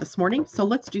share this morning. So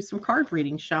let's do some card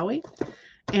readings, shall we?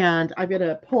 And I'm going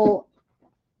to pull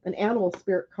an animal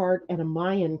spirit card and a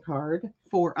Mayan card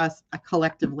for us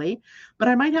collectively. But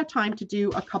I might have time to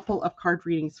do a couple of card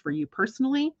readings for you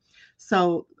personally.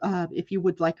 So if you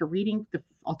would like a reading,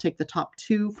 I'll take the top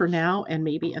two for now and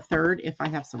maybe a third if I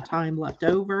have some time left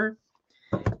over.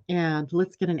 And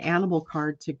let's get an animal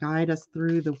card to guide us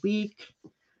through the week.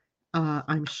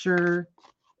 I'm sure.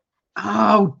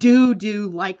 Oh, do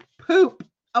like poop.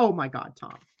 Oh my God,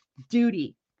 Tom.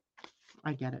 Duty.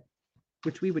 I get it.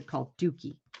 Which we would call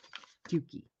dookie.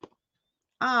 Dookie.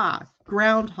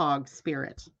 Groundhog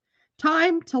spirit.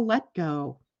 Time to let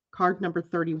go. Card number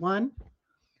 31.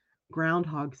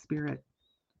 Groundhog spirit.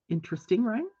 Interesting,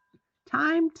 right?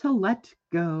 Time to let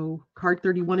go. Card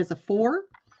 31 is a 4.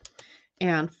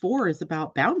 And 4 is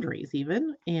about boundaries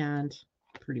even. And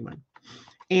 31.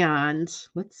 And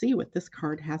let's see what this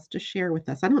card has to share with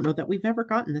us. I don't know that we've ever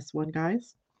gotten this one,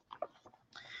 guys.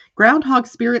 Groundhog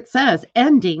Spirit says,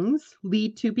 endings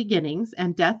lead to beginnings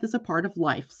and death is a part of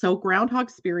life. So Groundhog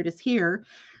Spirit is here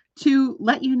to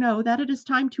let you know that it is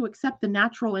time to accept the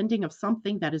natural ending of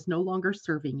something that is no longer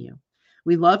serving you.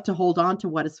 We love to hold on to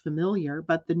what is familiar,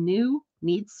 but the new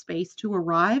needs space to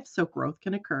arrive so growth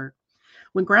can occur.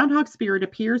 When groundhog spirit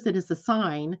appears, it is a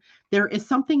sign there is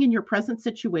something in your present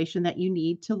situation that you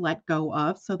need to let go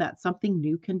of so that something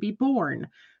new can be born,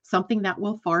 something that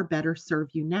will far better serve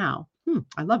you now.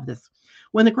 I love this.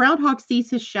 When the groundhog sees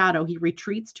his shadow, he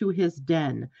retreats to his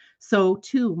den. So,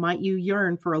 too, might you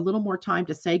yearn for a little more time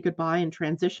to say goodbye and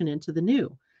transition into the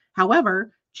new.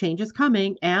 However, change is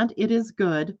coming and it is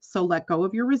good, so let go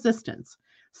of your resistance.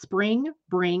 Spring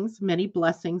brings many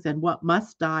blessings, and what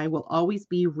must die will always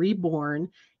be reborn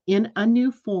in a new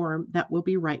form that will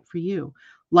be right for you.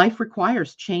 Life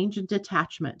requires change and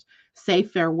detachment. Say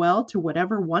farewell to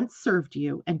whatever once served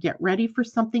you and get ready for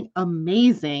something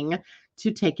amazing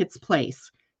to take its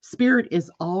place. Spirit is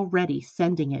already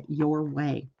sending it your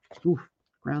way. Ooh,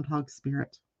 groundhog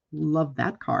spirit. Love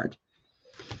that card.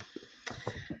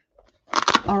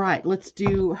 All right, let's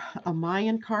do a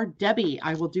Mayan card. Debbie,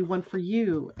 I will do one for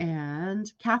you.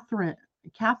 And Catherine,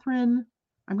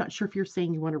 I'm not sure if you're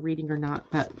saying you want a reading or not,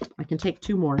 but I can take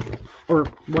two more, or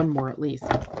one more at least.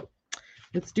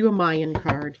 Let's do a Mayan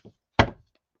card.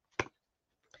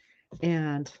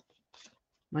 And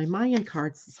my Mayan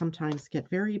cards sometimes get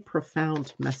very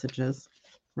profound messages,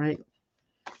 right?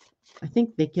 I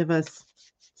think they give us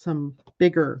some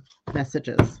bigger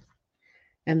messages.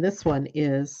 And this one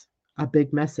is a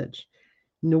big message.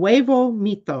 Nuevo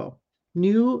mito,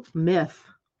 new myth,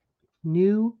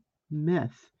 new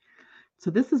myth. So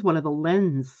this is one of the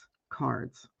lens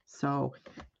cards. So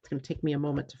it's going to take me a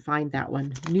moment to find that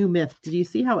one. New myth. Did you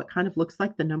see how it kind of looks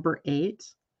like the number 8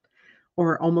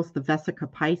 or almost the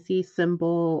Vesica Pisces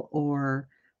symbol or,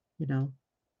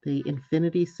 the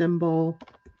infinity symbol?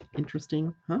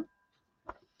 Interesting, huh?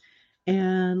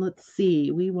 And let's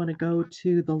see. We want to go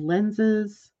to the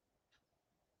lenses.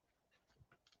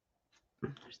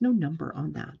 There's no number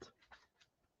on that.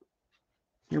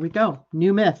 Here we go.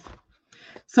 New myth.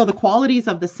 So the qualities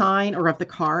of the sign or of the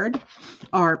card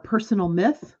are personal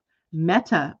myth,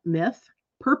 meta myth,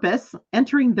 purpose,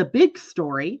 entering the big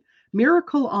story,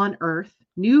 miracle on earth,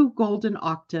 new golden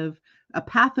octave, a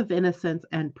path of innocence,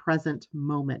 and present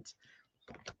moment.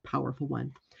 Powerful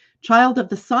one. Child of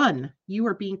the sun, you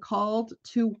are being called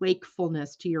to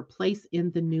wakefulness, to your place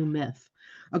in the new myth.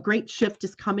 A great shift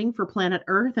is coming for planet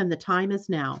Earth, and the time is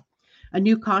now. A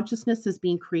new consciousness is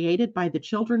being created by the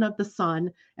children of the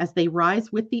sun as they rise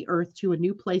with the earth to a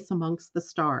new place amongst the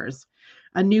stars.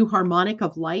 A new harmonic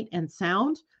of light and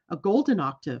sound, a golden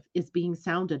octave, is being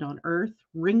sounded on earth,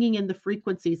 ringing in the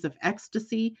frequencies of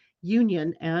ecstasy,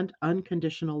 union, and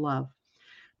unconditional love.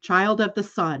 Child of the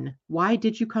sun, why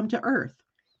did you come to earth?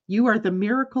 You are the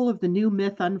miracle of the new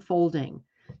myth unfolding.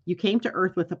 You came to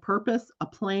earth with a purpose, a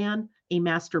plan, a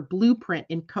master blueprint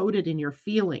encoded in your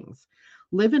feelings.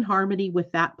 Live in harmony with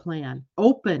that plan.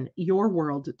 Open your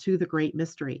world to the great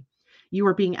mystery. You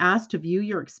are being asked to view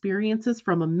your experiences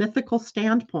from a mythical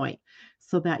standpoint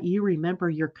so that you remember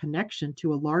your connection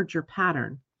to a larger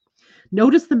pattern.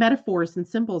 Notice the metaphors and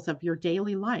symbols of your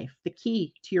daily life. The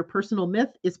key to your personal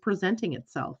myth is presenting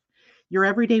itself. Your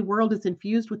everyday world is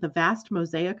infused with a vast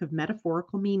mosaic of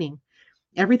metaphorical meaning.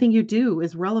 Everything you do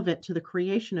is relevant to the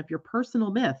creation of your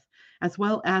personal myth, as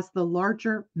well as the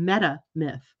larger meta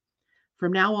myth.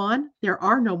 From now on, there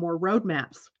are no more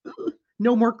roadmaps,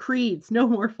 no more creeds, no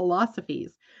more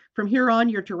philosophies. From here on,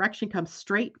 your direction comes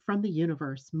straight from the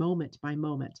universe, moment by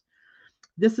moment.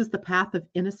 This is the path of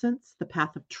innocence, the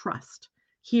path of trust.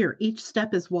 Here, each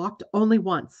step is walked only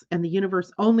once, and the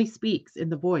universe only speaks in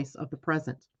the voice of the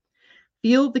present.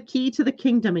 Feel the key to the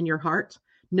kingdom in your heart.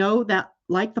 Know that,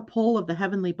 like the pull of the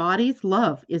heavenly bodies,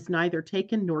 love is neither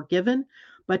taken nor given,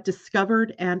 but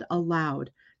discovered and allowed.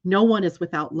 No one is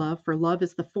without love, for love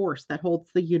is the force that holds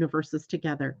the universes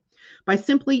together. By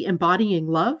simply embodying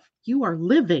love, you are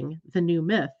living the new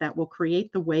myth that will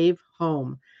create the wave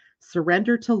home.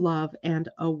 Surrender to love and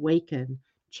awaken,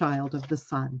 child of the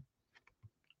sun.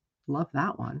 Love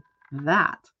that one.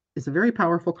 That is a very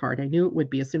powerful card. I knew it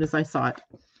would be as soon as I saw it.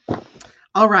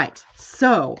 All right.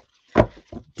 So,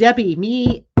 Debbie,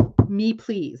 me,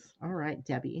 please. All right,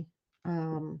 Debbie.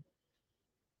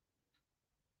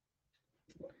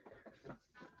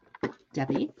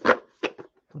 Debbie,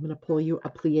 I'm going to pull you a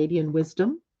Pleiadian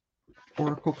Wisdom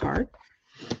Oracle card.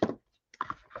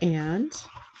 And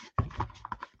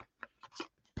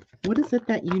what is it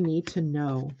that you need to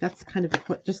know? That's kind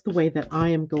of just the way that I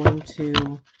am going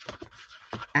to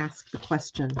ask the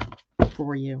question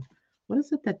for you. What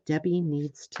is it that Debbie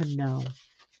needs to know?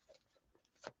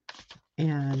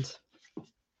 And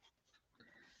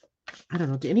I don't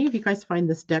know, do any of you guys find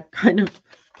this deck kind of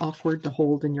awkward to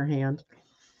hold in your hand?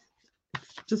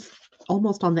 It's just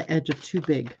almost on the edge of too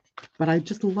big, but I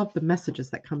just love the messages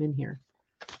that come in here.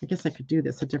 I guess I could do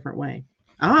this a different way.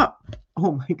 Ah,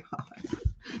 oh my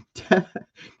God.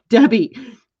 Debbie,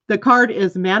 the card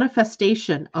is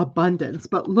manifestation abundance,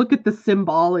 but look at the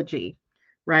symbology,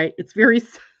 right? It's very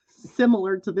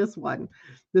similar to this one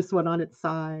on its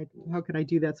side. How can I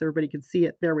do that so everybody can see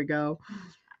it? There we go.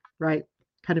 Right.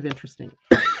 Kind of interesting.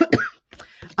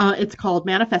 It's called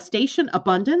Manifestation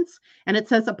Abundance, and it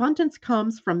says abundance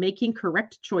comes from making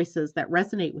correct choices that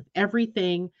resonate with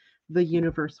everything the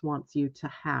universe wants you to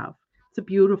have. It's a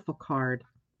beautiful card.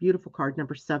 Beautiful card.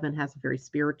 Number 7 has a very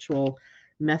spiritual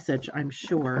message, I'm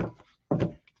sure.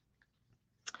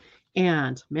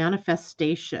 And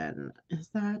manifestation, is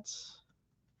that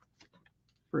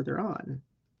further on?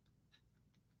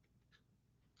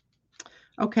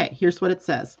 Okay, here's what it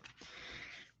says.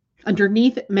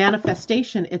 Underneath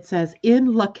manifestation, it says in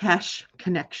Lakesh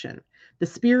connection. The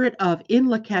spirit of in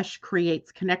Lakesh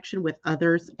creates connection with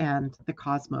others and the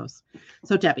cosmos.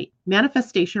 So, Debbie,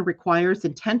 manifestation requires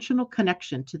intentional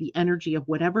connection to the energy of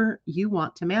whatever you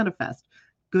want to manifest.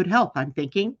 Good health, I'm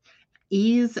thinking.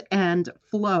 Ease and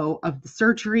flow of the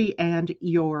surgery and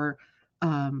your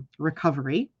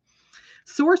recovery.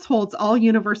 Source holds all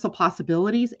universal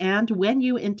possibilities, and when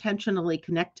you intentionally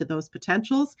connect to those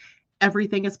potentials,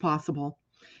 everything is possible.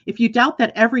 If you doubt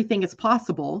that everything is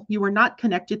possible, you are not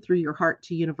connected through your heart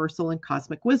to universal and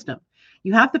cosmic wisdom.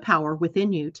 You have the power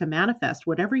within you to manifest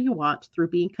whatever you want through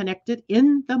being connected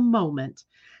in the moment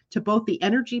to both the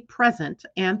energy present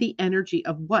and the energy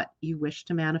of what you wish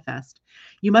to manifest.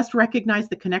 You must recognize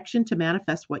the connection to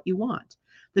manifest what you want.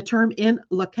 The term in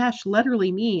Lakesh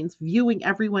literally means viewing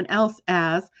everyone else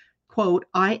as, quote,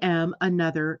 I am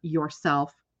another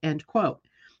yourself, end quote.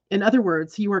 In other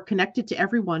words, you are connected to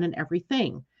everyone and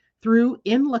everything. Through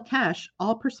in Lakesh,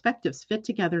 all perspectives fit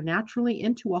together naturally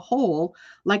into a whole,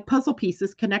 like puzzle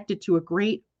pieces connected to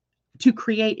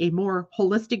create a more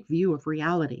holistic view of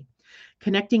reality.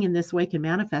 Connecting in this way can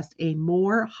manifest a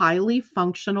more highly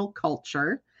functional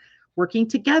culture. Working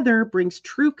together brings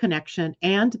true connection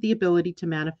and the ability to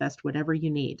manifest whatever you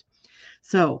need.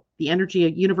 So the energy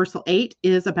of Universal 8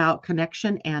 is about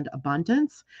connection and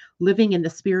abundance. Living in the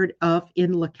spirit of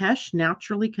in Lakesh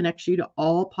naturally connects you to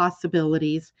all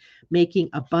possibilities, making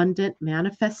abundant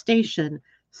manifestation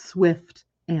swift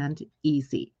and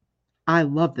easy. I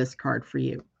love this card for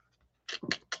you,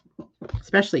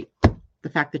 especially the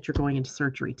fact that you're going into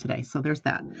surgery today. So there's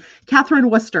that.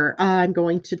 Catherine Worcester, I'm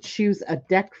going to choose a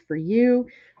deck for you,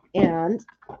 and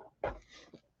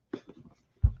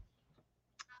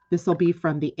this will be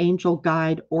from the Angel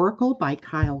Guide Oracle by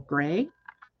Kyle Gray.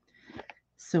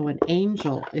 So an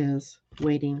angel is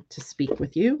waiting to speak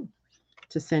with you,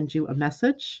 to send you a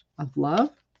message of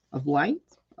love, of light,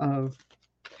 of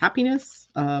happiness,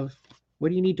 of what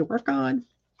do you need to work on?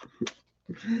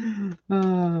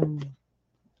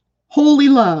 Holy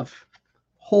love.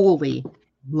 Holy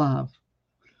love.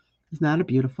 Isn't that a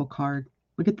beautiful card?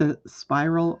 Look at the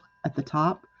spiral at the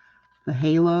top, the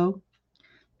halo.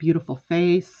 Beautiful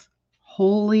face,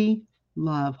 holy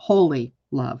love, holy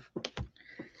love.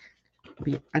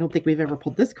 I don't think we've ever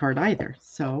pulled this card either.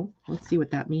 So let's see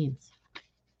what that means.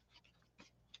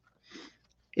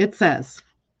 It says,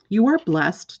 you are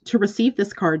blessed to receive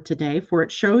this card today, for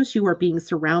it shows you are being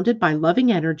surrounded by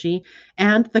loving energy,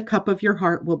 and the cup of your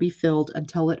heart will be filled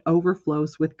until it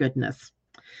overflows with goodness.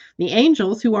 The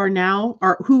angels who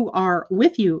are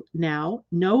with you now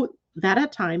know that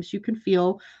at times you can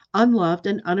feel unloved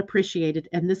and unappreciated,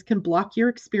 and this can block your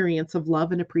experience of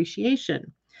love and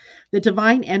appreciation. The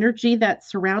divine energy that's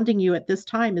surrounding you at this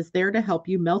time is there to help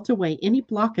you melt away any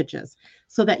blockages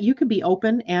so that you can be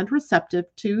open and receptive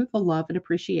to the love and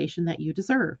appreciation that you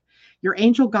deserve. Your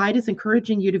angel guide is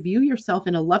encouraging you to view yourself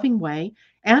in a loving way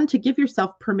and to give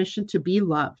yourself permission to be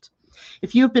loved.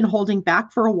 If you have been holding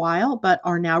back for a while but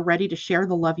are now ready to share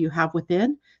the love you have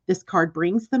within, this card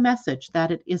brings the message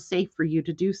that it is safe for you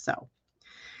to do so.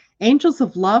 Angels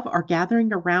of love are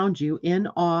gathering around you in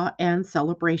awe and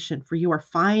celebration, for you are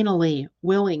finally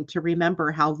willing to remember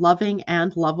how loving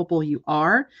and lovable you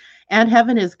are, and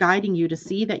heaven is guiding you to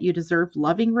see that you deserve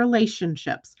loving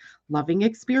relationships, loving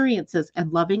experiences,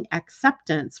 and loving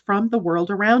acceptance from the world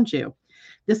around you.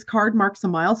 This card marks a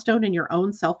milestone in your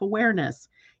own self-awareness.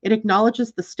 It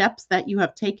acknowledges the steps that you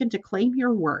have taken to claim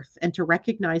your worth and to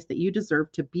recognize that you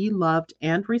deserve to be loved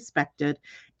and respected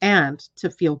and to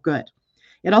feel good.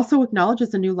 It also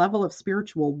acknowledges a new level of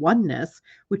spiritual oneness,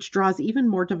 which draws even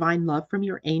more divine love from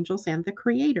your angels and the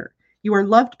Creator. You are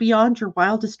loved beyond your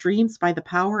wildest dreams by the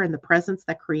power and the presence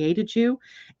that created you,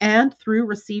 and through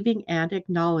receiving and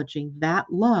acknowledging that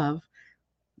love,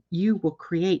 you will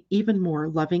create even more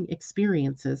loving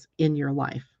experiences in your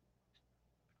life.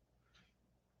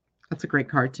 That's a great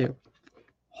card too.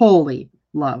 Holy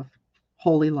love.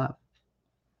 Holy love.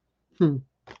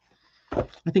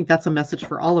 I think that's a message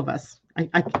for all of us.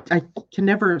 I can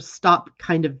never stop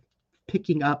kind of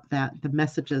picking up that the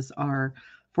messages are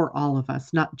for all of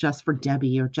us, not just for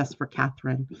Debbie or just for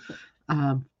Catherine,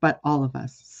 but all of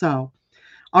us. So,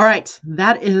 all right,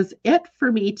 that is it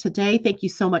for me today. Thank you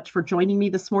so much for joining me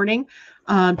this morning.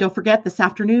 Don't forget this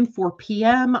afternoon, 4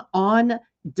 p.m. on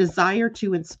Desire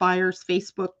to Inspire's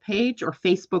Facebook page or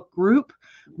Facebook group.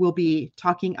 We'll be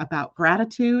talking about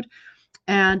gratitude.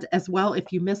 And as well,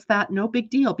 if you missed that, no big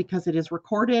deal, because it is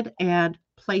recorded and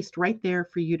placed right there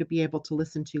for you to be able to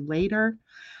listen to later.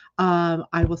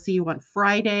 I will see you on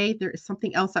Friday. There is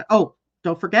something else.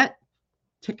 Don't forget,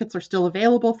 tickets are still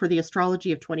available for the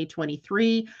Astrology of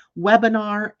 2023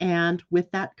 webinar. And with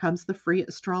that comes the free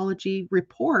astrology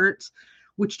report,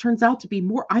 which turns out to be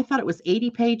more. I thought it was 80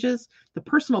 pages. The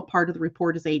personal part of the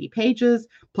report is 80 pages,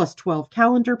 plus 12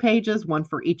 calendar pages, one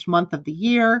for each month of the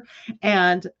year.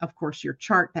 And of course, your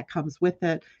chart that comes with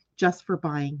it, just for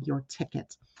buying your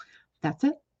ticket. That's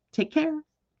it. Take care.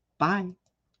 Bye.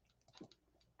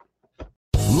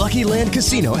 Lucky Land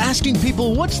Casino, asking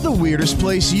people, what's the weirdest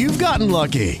place you've gotten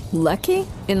lucky? Lucky?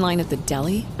 In line at the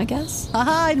deli, I guess?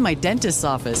 Aha, in my dentist's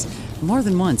office. More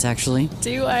than once, actually.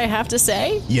 Do I have to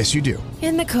say? Yes, you do.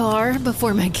 In the car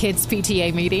before my kids'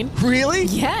 PTA meeting. Really?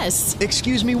 Yes.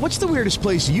 Excuse me, what's the weirdest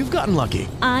place you've gotten lucky?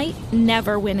 I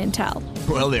never win and tell.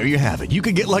 Well, there you have it. You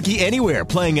can get lucky anywhere,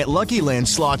 playing at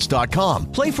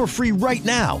LuckyLandSlots.com. Play for free right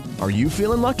now. Are you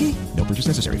feeling lucky? No purchase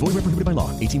necessary. Void where prohibited by law.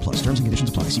 18+. Terms and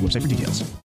conditions apply. See website for details.